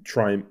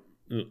try and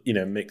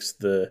mix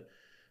the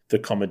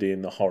comedy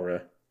and the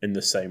horror in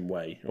the same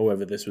way, or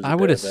whether this was. I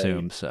would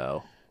assume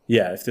so.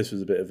 Yeah, if this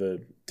was a bit of a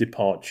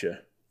departure,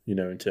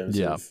 in terms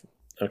of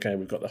okay,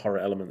 we've got the horror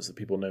elements that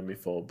people know me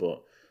for,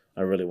 but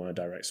I really want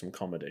to direct some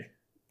comedy.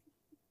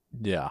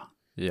 Yeah.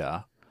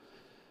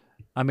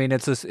 I mean,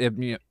 it's this. I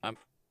mean,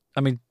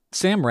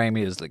 Sam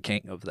Raimi is the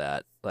king of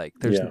that. Like,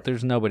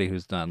 there's nobody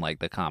who's done like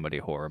the comedy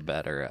horror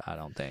better, I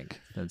don't think,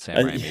 than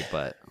Sam Raimi.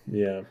 But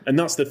and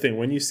that's the thing.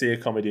 When you see a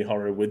comedy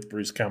horror with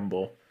Bruce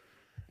Campbell,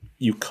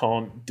 you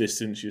can't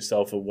distance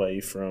yourself away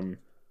from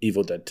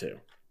Evil Dead 2,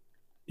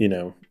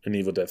 and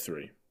Evil Dead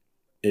 3.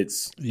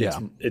 It's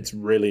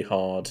really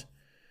hard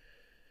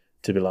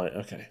to be like,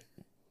 okay,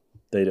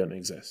 they don't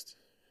exist.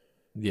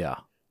 Yeah.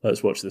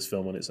 Let's watch this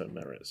film on its own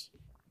merits.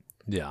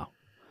 Yeah.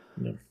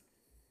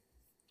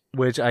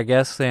 Which I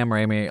guess Sam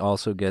Raimi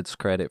also gets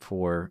credit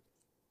for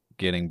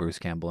getting Bruce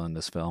Campbell in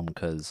this film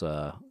because,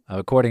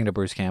 according to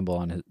Bruce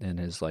Campbell in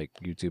his like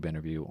YouTube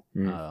interview,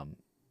 I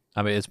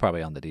mean it's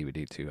probably on the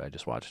DVD too. I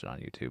just watched it on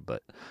YouTube,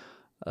 but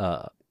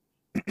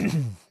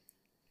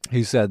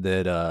he said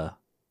that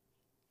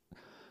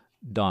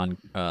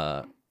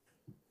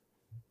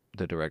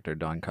the director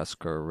Don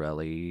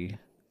Coscarelli,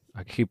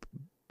 I keep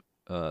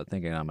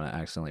thinking I'm going to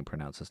accidentally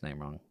pronounce his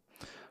name wrong.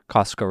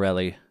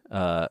 Coscarelli,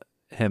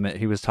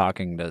 he was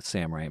talking to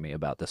Sam Raimi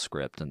about the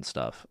script and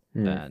stuff,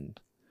 and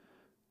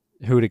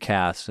who to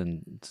cast,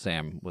 and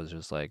Sam was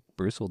just like,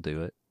 Bruce will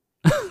do it.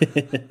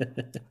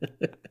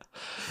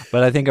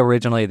 But I think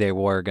originally they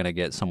were going to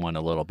get someone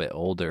a little bit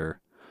older.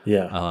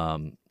 Yeah.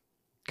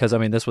 Because, I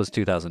mean, this was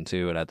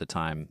 2002, and at the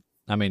time,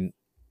 at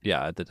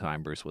the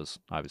time, Bruce was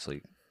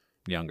obviously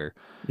younger.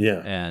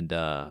 Yeah. And,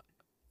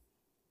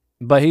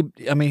 but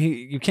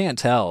you can't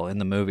tell in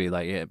the movie,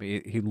 like,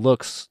 he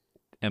looks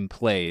and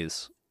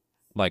plays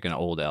like an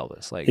old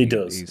Elvis. Like he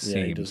does. He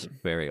seems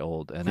very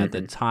old. And at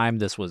the time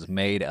this was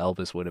made,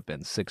 Elvis would have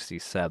been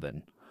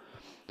 67.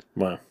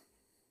 Wow.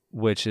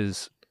 Which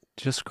is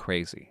just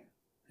crazy.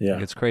 Yeah.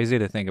 Like, it's crazy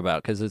to think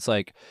about, because it's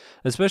like,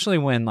 especially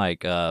when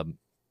like,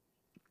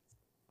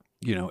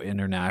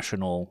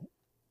 internationally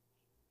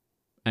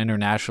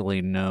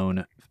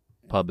known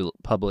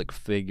public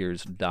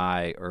figures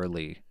die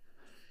early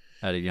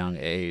at a young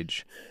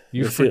age,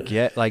 you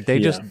forget, like they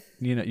just,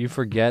 you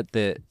forget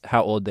that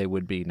how old they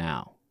would be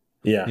now.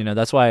 Yeah.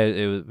 That's why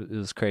it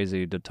was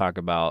crazy to talk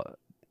about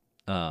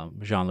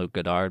Jean-Luc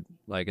Godard,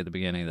 like at the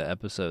beginning of the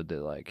episode,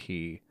 that like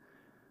he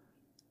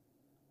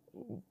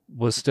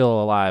was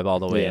still alive all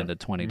the way into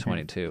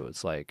 2022.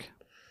 It's like,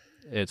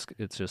 it's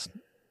just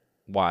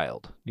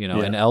wild,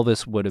 and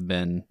Elvis would have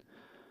been,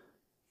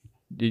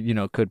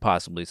 could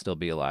possibly still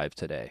be alive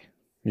today.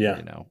 Yeah.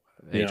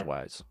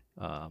 Age-wise.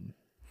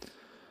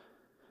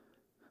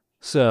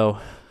 So,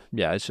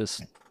 yeah, it's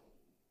just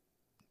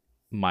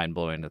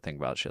mind-blowing to think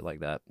about shit like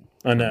that.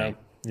 I know.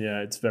 Yeah,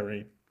 it's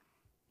very...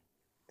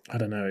 I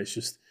don't know, it's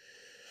just...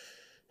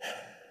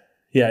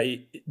 Yeah,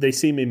 they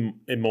seem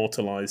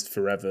immortalized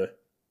forever.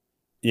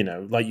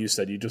 Like you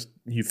said,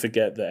 you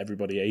forget that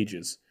everybody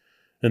ages,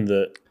 and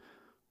that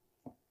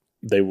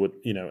they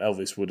would,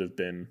 Elvis would have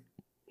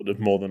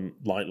more than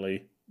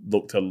likely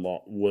looked a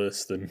lot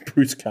worse than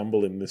Bruce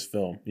Campbell in this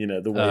film.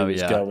 The way he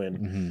was going.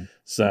 Mm-hmm.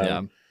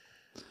 So,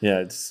 yeah,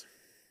 it's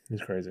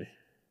crazy.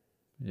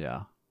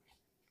 Yeah.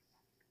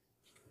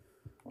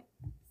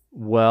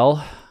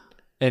 Well,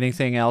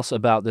 anything else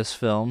about this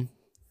film?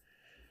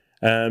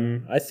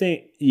 I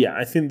think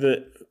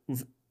that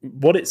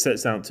what it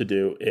sets out to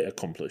do, it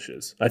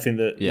accomplishes. I think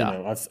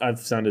that I've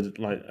sounded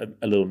like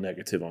a little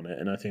negative on it,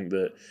 and I think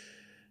that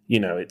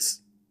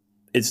it's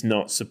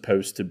not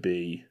supposed to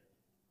be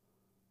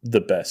the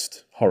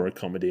best horror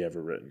comedy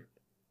ever written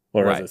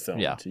or ever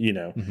filmed. Yeah.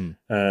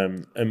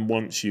 And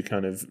once you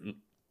kind of,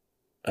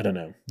 I don't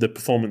know, the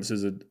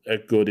performances are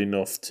good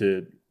enough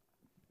to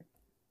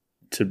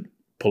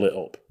pull it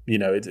up.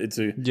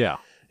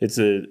 It's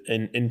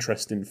an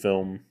interesting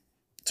film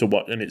to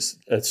watch, and it's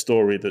a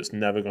story that's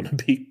never going to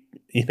be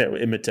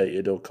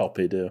imitated or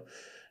copied.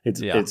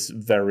 It's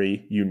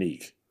very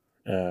unique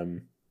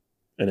and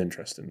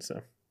interesting.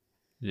 So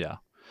yeah,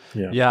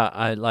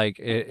 I like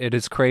it. It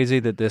is crazy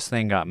that this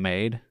thing got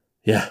made.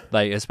 Yeah,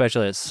 like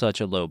especially at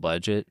such a low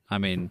budget. I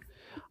mean,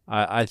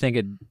 I think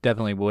it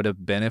definitely would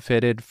have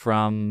benefited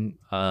from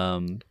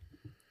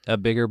a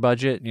bigger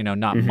budget.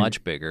 Not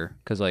much bigger,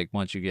 because like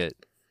once you get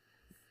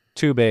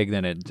too big,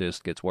 then it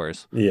just gets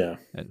worse. Yeah,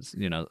 it's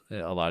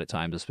a lot of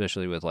times,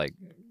 especially with like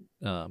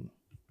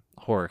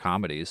horror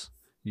comedies.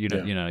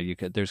 You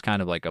could, there's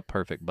kind of like a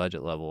perfect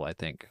budget level, I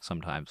think,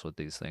 sometimes with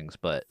these things,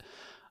 but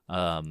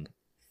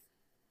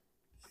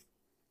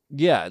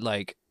yeah,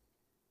 like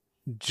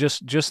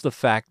just the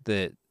fact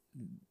that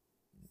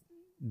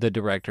the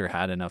director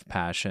had enough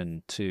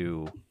passion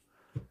to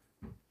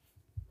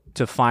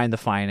find the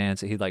finance.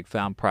 He like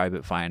found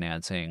private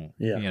financing,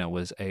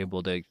 was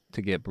able to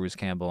get Bruce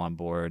Campbell on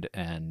board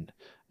and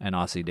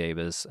Ossie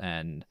Davis,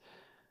 and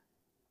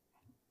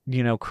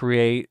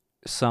create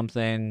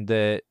something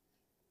that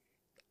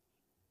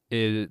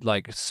is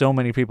like so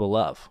many people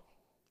love.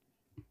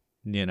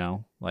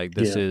 Like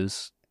this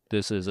is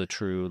a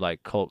true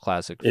like cult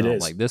classic film.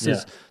 Like this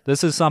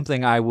is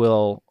something I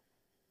will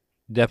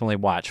definitely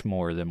watch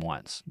more than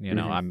once.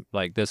 I'm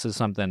like, this is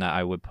something that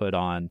I would put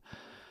on,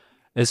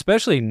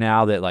 especially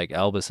now that like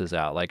Elvis is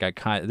out. Like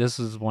this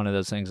is one of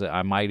those things that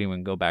I might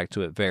even go back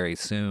to it very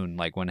soon,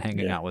 like when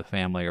hanging out with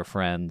family or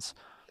friends,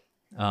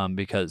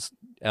 because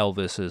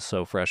Elvis is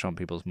so fresh on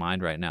people's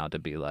mind right now, to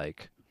be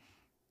like,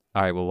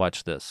 all right, we'll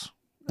watch this.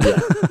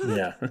 Yeah.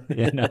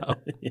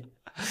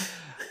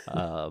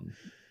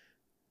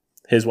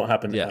 Here's what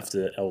happened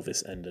after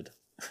Elvis ended.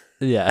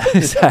 Yeah,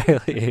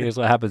 exactly. Here's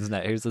what happens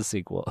next. Here's the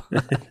sequel.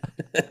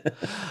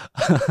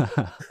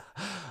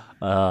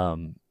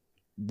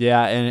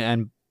 Yeah,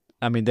 and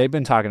I mean, they've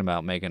been talking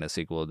about making a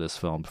sequel of this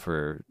film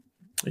for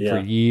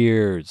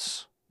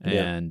years,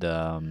 and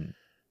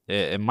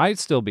it might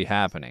still be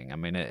happening. I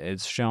mean,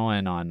 it's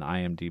showing on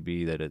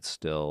IMDb that it's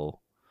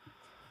still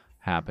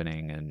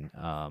happening, and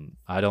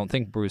I don't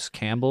think Bruce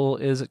Campbell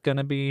is going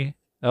to be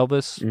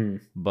Elvis,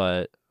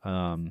 but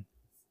I'm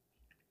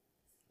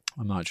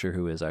not sure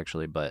who is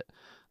actually, but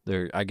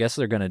I guess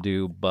they're going to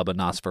do Bubba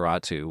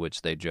Nosferatu,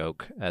 which they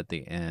joke at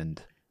the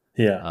end.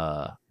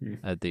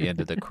 At the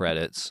end of the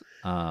credits.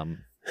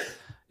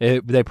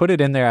 They put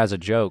it in there as a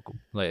joke.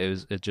 Like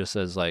it just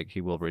says like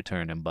he will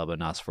return in Bubba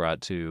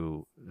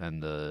Nosferatu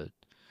and the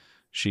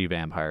she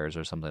vampires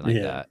or something like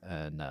that.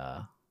 And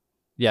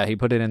yeah, he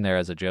put it in there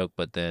as a joke,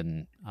 but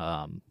then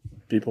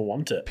people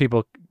want it.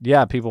 People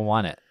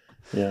want it.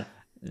 Yeah,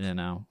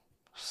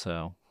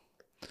 so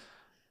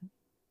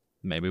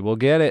maybe we'll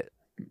get it.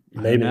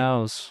 Maybe. Who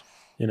knows?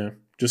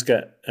 Just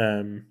get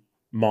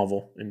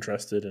Marvel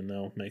interested, and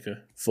they'll make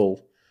a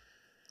full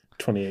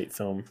 28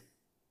 film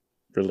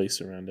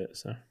release around it.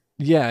 So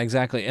yeah,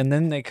 exactly. And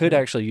then they could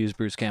actually use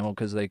Bruce Campbell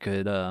because they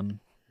could,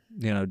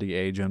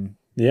 de-age him.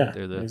 Yeah,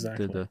 they're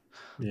the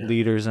Yeah.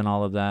 leaders and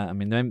all of that. I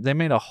mean, they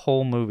made a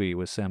whole movie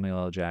with Samuel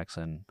L.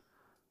 Jackson,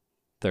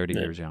 30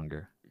 years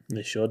younger.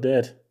 They sure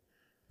did.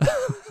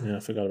 Yeah, I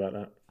forgot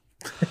about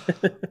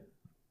that.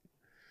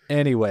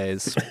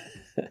 Anyways,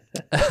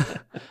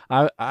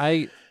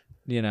 I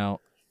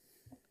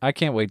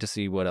can't wait to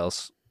see what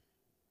else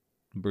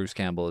Bruce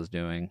Campbell is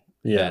doing.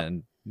 Yeah,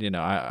 and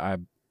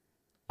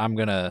I'm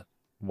gonna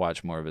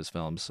watch more of his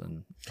films.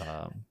 And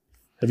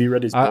have you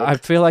read his book? I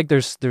feel like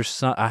there's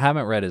some. I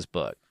haven't read his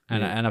book,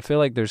 and I feel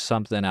like there's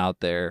something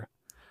out there.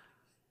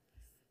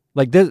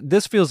 Like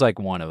this feels like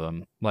one of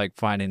them, like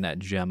finding that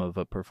gem of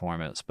a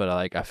performance.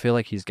 But I feel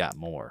like he's got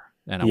more,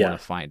 and I want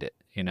to find it.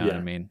 You know what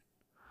I mean?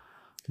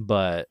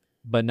 But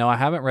no, I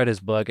haven't read his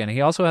book, and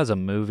he also has a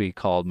movie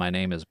called My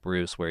Name Is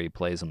Bruce where he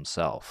plays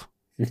himself.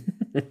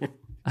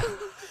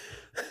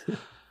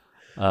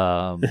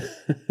 Yeah,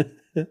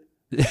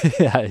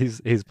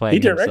 he's playing. He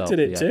directed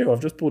himself. it too.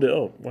 I've just pulled it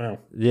up. Wow.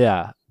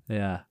 Yeah.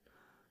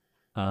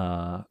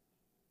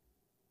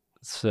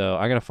 So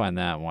I gotta find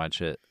that and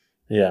watch it.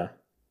 Yeah.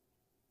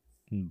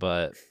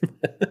 But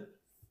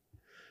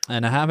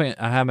and I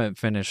haven't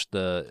finished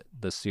the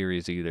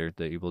series either,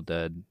 the Evil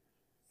Dead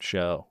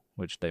show,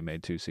 which they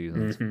made 2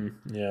 seasons.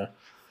 Mm-hmm. Yeah.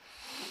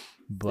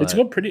 But It's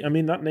got pretty. I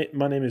mean,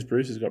 My Name Is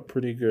Bruce has got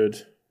pretty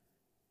good,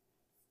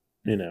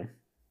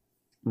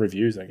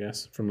 reviews, I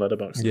guess, from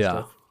Letterboxd and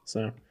stuff.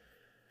 So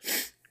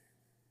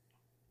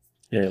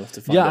yeah, you'll have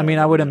to find out. I mean,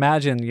 I would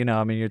imagine,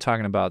 you're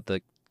talking about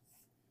the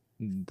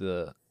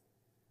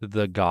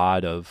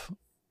god of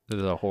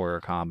the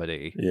horror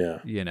comedy.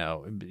 Yeah.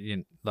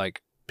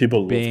 Like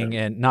people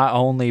being not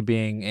only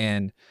being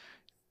in,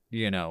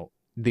 the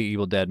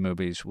Evil Dead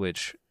movies,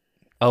 which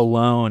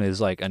alone is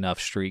like enough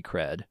street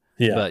cred.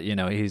 Yeah. But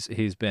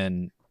he's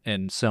been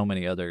in so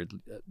many other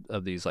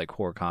of these like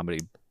horror comedy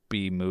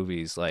B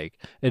movies. Like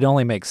it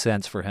only makes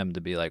sense for him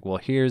to be like, well,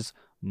 here's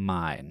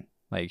mine.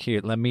 Like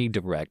here, let me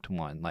direct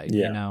one. Like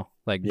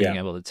like being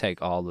able to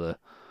take all the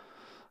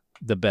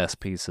best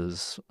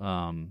pieces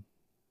from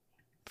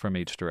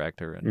each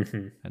director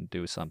and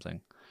do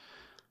something.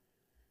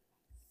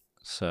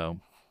 So,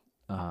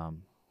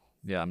 I'm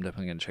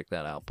definitely gonna check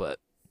that out. But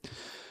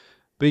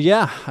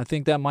yeah, I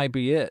think that might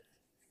be it.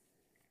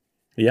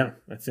 Yeah,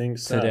 I think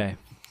so. Today.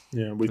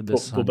 Yeah, we've put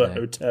Bubba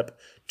Ho-tep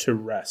to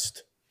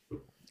rest.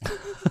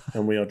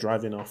 And we are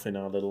driving off in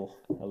our little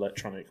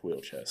electronic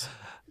wheelchairs.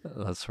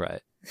 That's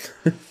right.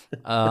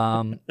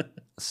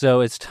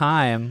 So it's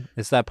time.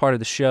 It's that part of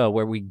the show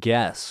where we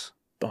guess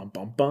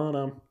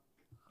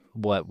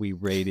what we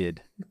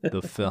rated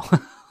the film.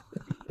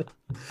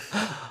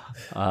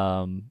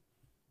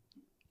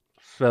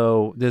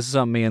 So this is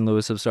something me and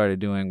Lewis have started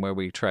doing where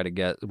we try to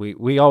get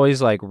we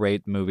always like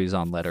rate movies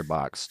on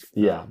Letterboxd.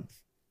 Yeah.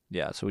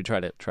 So we try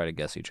to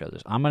guess each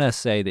other's. I'm gonna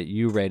say that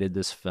you rated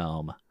this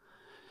film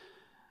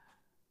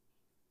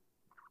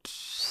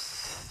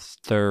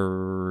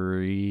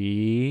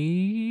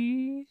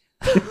 3.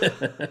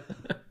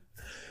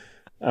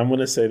 I'm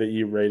gonna say that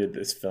you rated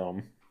this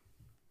film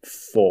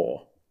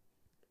 4.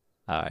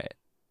 All right.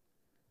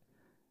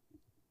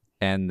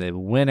 And the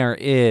winner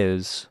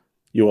is...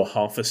 You were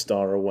half a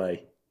star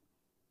away.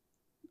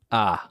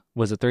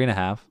 Was it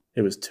 3.5?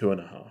 It was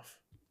 2.5.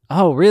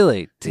 Oh,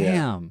 really?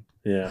 Damn.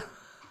 Yeah.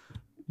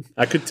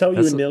 I could tell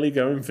you were nearly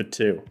going for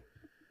 2.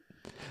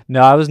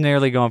 No, I was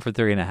nearly going for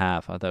 3.5.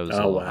 I thought it was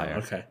a little higher.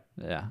 Okay.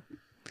 Yeah.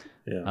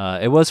 Yeah.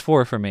 It was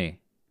 4 for me.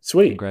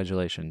 Sweet.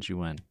 Congratulations, you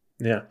win.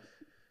 Yeah.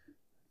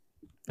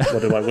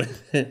 What do I win?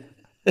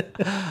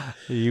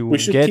 You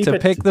get to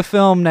pick the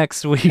film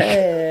next week.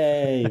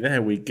 Hey,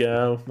 there we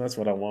go. That's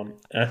what I want.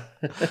 Now,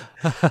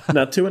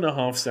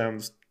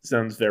 2.5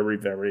 sounds very,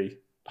 very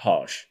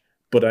harsh,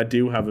 but I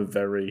do have a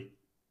very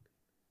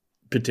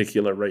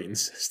particular rating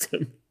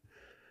system.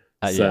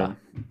 So,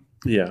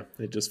 yeah,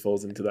 it just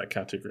falls into that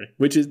category,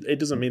 it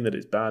doesn't mean that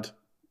it's bad.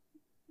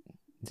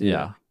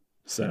 Yeah.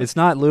 So it's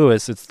not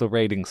Lewis, it's the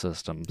rating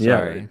system.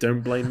 Sorry. Yeah,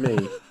 don't blame me.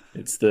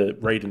 It's the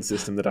rating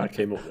system that I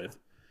came up with.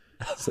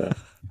 So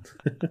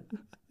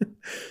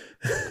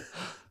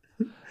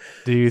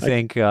do you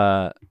think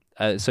so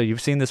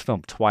you've seen this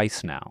film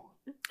twice now?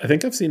 I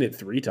think I've seen it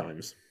 3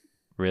 times.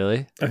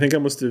 Really? I think I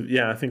must have.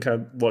 Yeah, I think I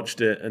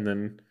watched it and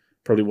then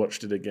probably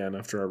watched it again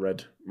after I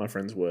read my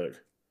friend's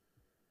work.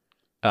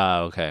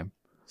 Okay.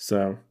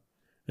 So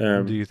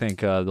do you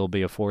think there'll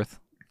be a 4th?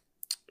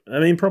 I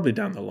mean, probably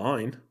down the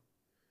line.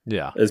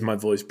 Yeah. As my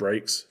voice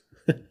breaks.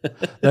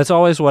 That's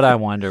always what I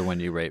wonder when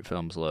you rate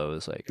films low.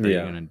 Is like, are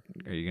Yeah.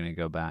 you gonna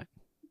go back?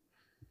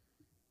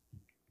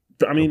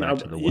 But I mean, back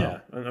to the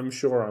well. I'm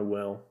sure I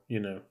will.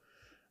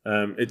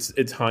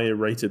 It's higher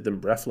rated than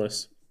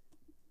Breathless.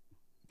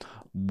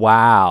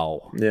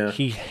 Wow. Yeah.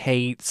 He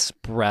hates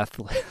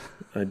Breathless.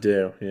 I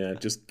do. Yeah,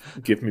 just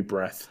give me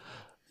breath.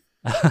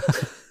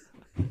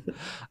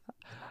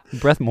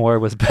 Breath More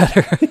was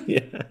better.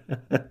 Yeah.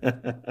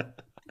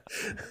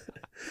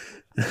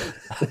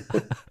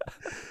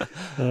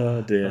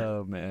 Oh dear.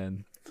 Oh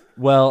man.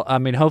 Well, I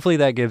mean, hopefully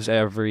that gives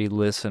every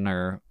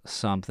listener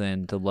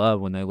something to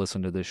love when they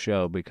listen to this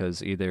show,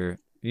 because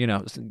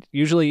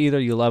usually either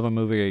you love a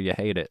movie or you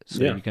hate it.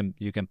 So Yeah.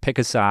 you can pick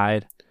a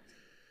side.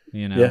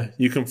 Yeah,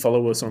 you can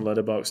follow us on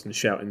Letterboxd and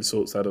shout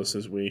insults at us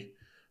as we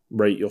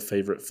rate your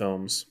favorite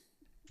films.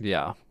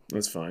 Yeah.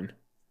 That's fine.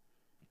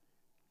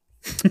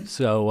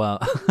 So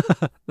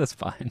that's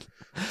fine.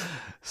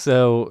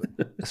 So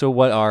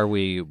what are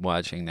we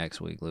watching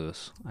next week,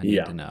 Lewis? I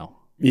need to know.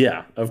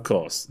 Yeah, of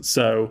course.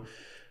 So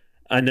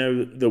I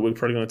know that we're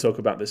probably going to talk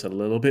about this a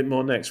little bit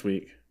more next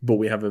week, but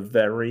we have a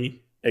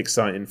very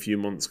exciting few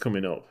months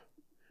coming up.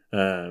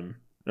 And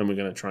we're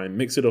going to try and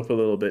mix it up a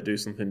little bit, do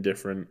something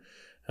different.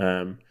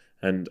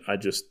 And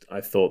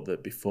I thought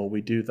that before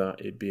we do that,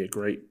 it'd be a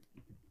great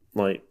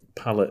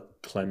palate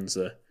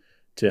cleanser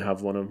to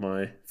have one of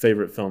my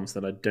favorite films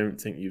that I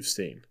don't think you've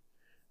seen.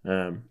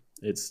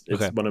 It's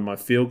Okay. one of my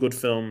feel-good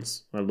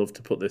films. I love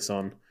to put this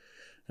on,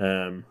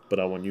 but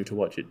I want you to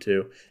watch it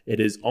too.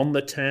 It is On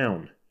the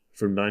Town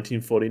from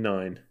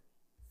 1949.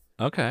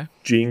 Okay.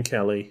 Gene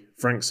Kelly,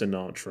 Frank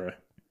Sinatra.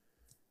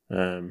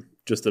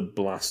 Just a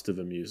blast of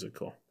a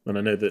musical. And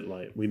I know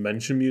that we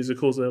mentioned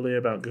musicals earlier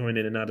about going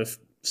in and out of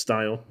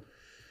style.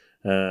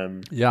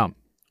 Yeah.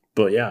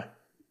 But yeah.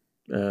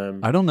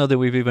 I don't know that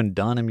we've even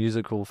done a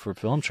musical for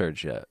Film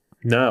Church yet.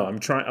 No,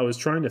 I was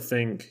trying to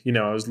think,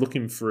 I was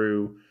looking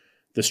through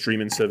the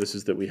streaming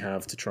services that we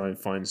have to try and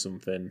find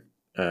something,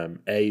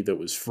 A, that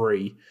was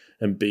free,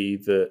 and B,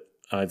 that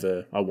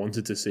either I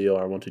wanted to see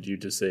or I wanted you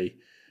to see.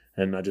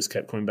 And I just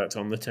kept coming back to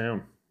On the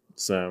Town.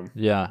 So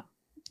yeah.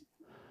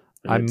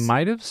 I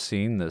might have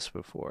seen this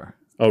before.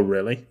 Oh,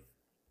 really?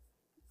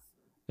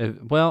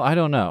 Well, I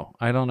don't know.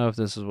 I don't know if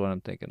this is what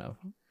I'm thinking of.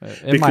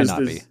 It might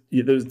not be.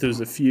 Yeah,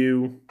 there's a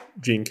few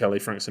Gene Kelly,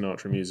 Frank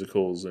Sinatra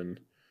musicals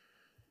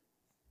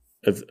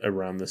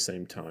around the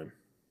same time.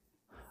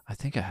 I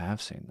think I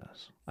have seen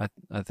this.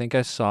 I think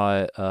I saw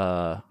it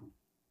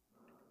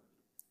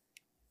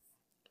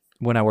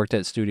when I worked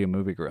at Studio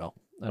Movie Grill.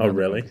 Oh,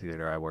 really?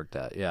 Theater I worked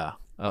at, yeah.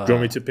 Do you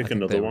want me to pick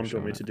another one? Do you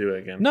want me to do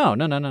it again? No.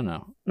 Okay.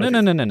 No.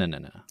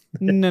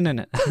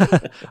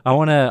 I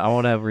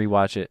wanna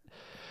rewatch it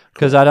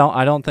because I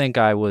don't think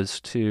I was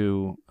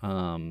too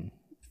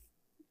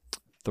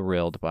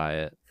thrilled by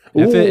it.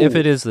 If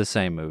it is the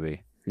same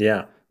movie.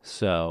 Yeah.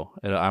 So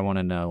I want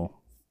to know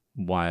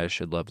why I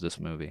should love this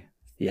movie.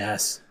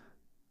 Yes.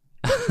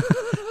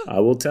 I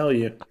will tell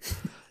you.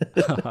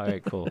 All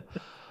right, cool.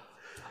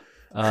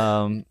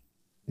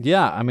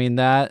 Yeah, I mean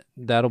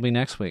that'll be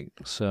next week.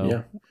 So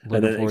yeah,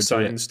 and then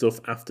exciting stuff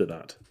after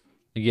that.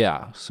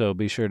 Yeah, so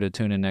be sure to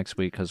tune in next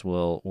week because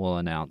we'll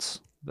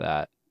announce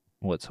that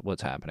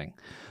what's happening.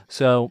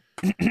 So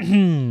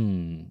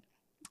that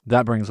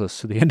brings us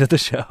to the end of the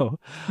show.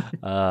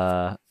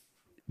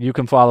 You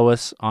can follow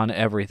us on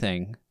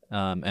everything,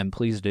 and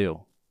please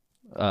do.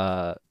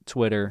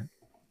 Twitter,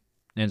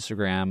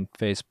 Instagram,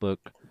 Facebook.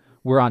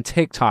 We're on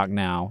TikTok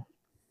now,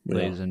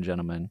 ladies and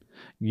gentlemen.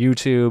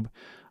 YouTube.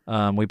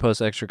 We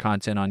post extra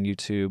content on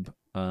YouTube,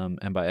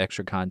 and by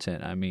extra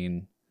content, I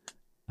mean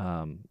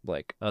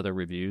like other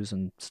reviews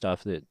and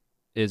stuff that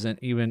isn't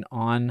even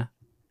on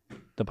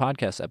the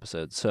podcast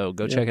episode. So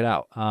go check it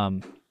out.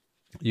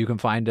 You can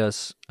find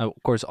us, of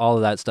course, all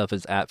of that stuff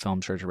is at Film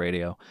Church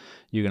Radio.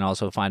 You can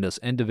also find us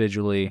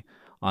individually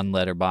on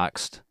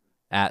Letterboxd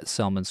at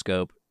Selman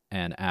Scope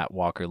and at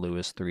Walker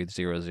Lewis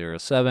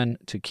 3007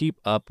 to keep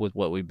up with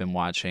what we've been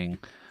watching.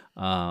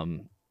 Because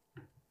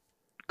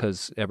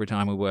every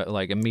time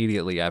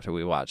immediately after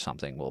we watch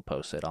something, we'll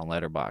post it on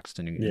Letterboxd,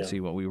 and you can see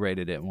what we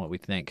rated it and what we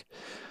think.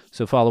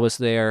 So follow us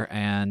there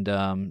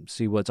and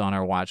see what's on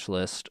our watch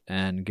list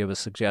and give us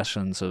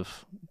suggestions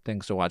of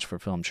things to watch for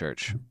Film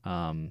Church.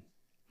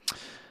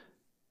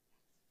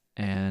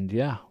 And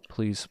yeah,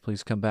 please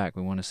come back.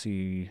 We want to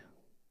see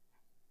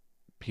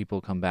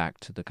people come back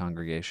to the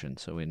congregation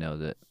so we know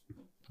that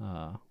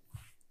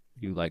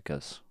you like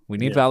us. We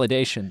need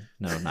validation.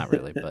 No, not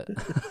really, but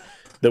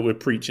that we're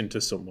preaching to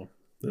someone.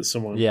 That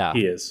someone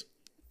hears.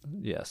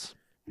 Yes.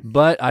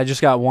 But I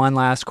just got one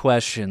last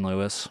question,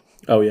 Lewis.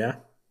 Oh, yeah?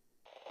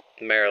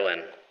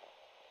 Marilyn.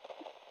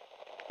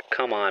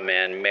 Come on,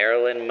 man.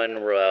 Marilyn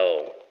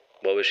Monroe.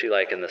 What was she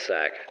like in the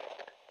sack?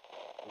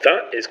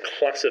 That is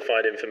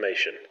classified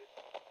information.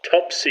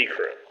 Top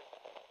secret.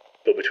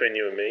 But between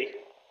you and me,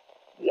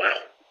 wow.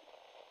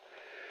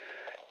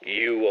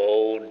 You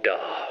old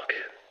dog.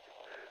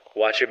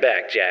 Watch your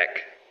back,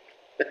 Jack.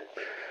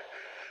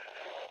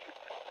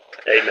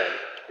 Amen.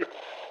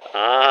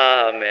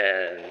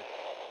 Amen.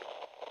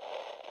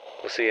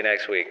 We'll see you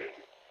next week.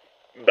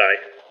 Bye.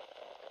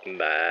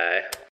 Bye.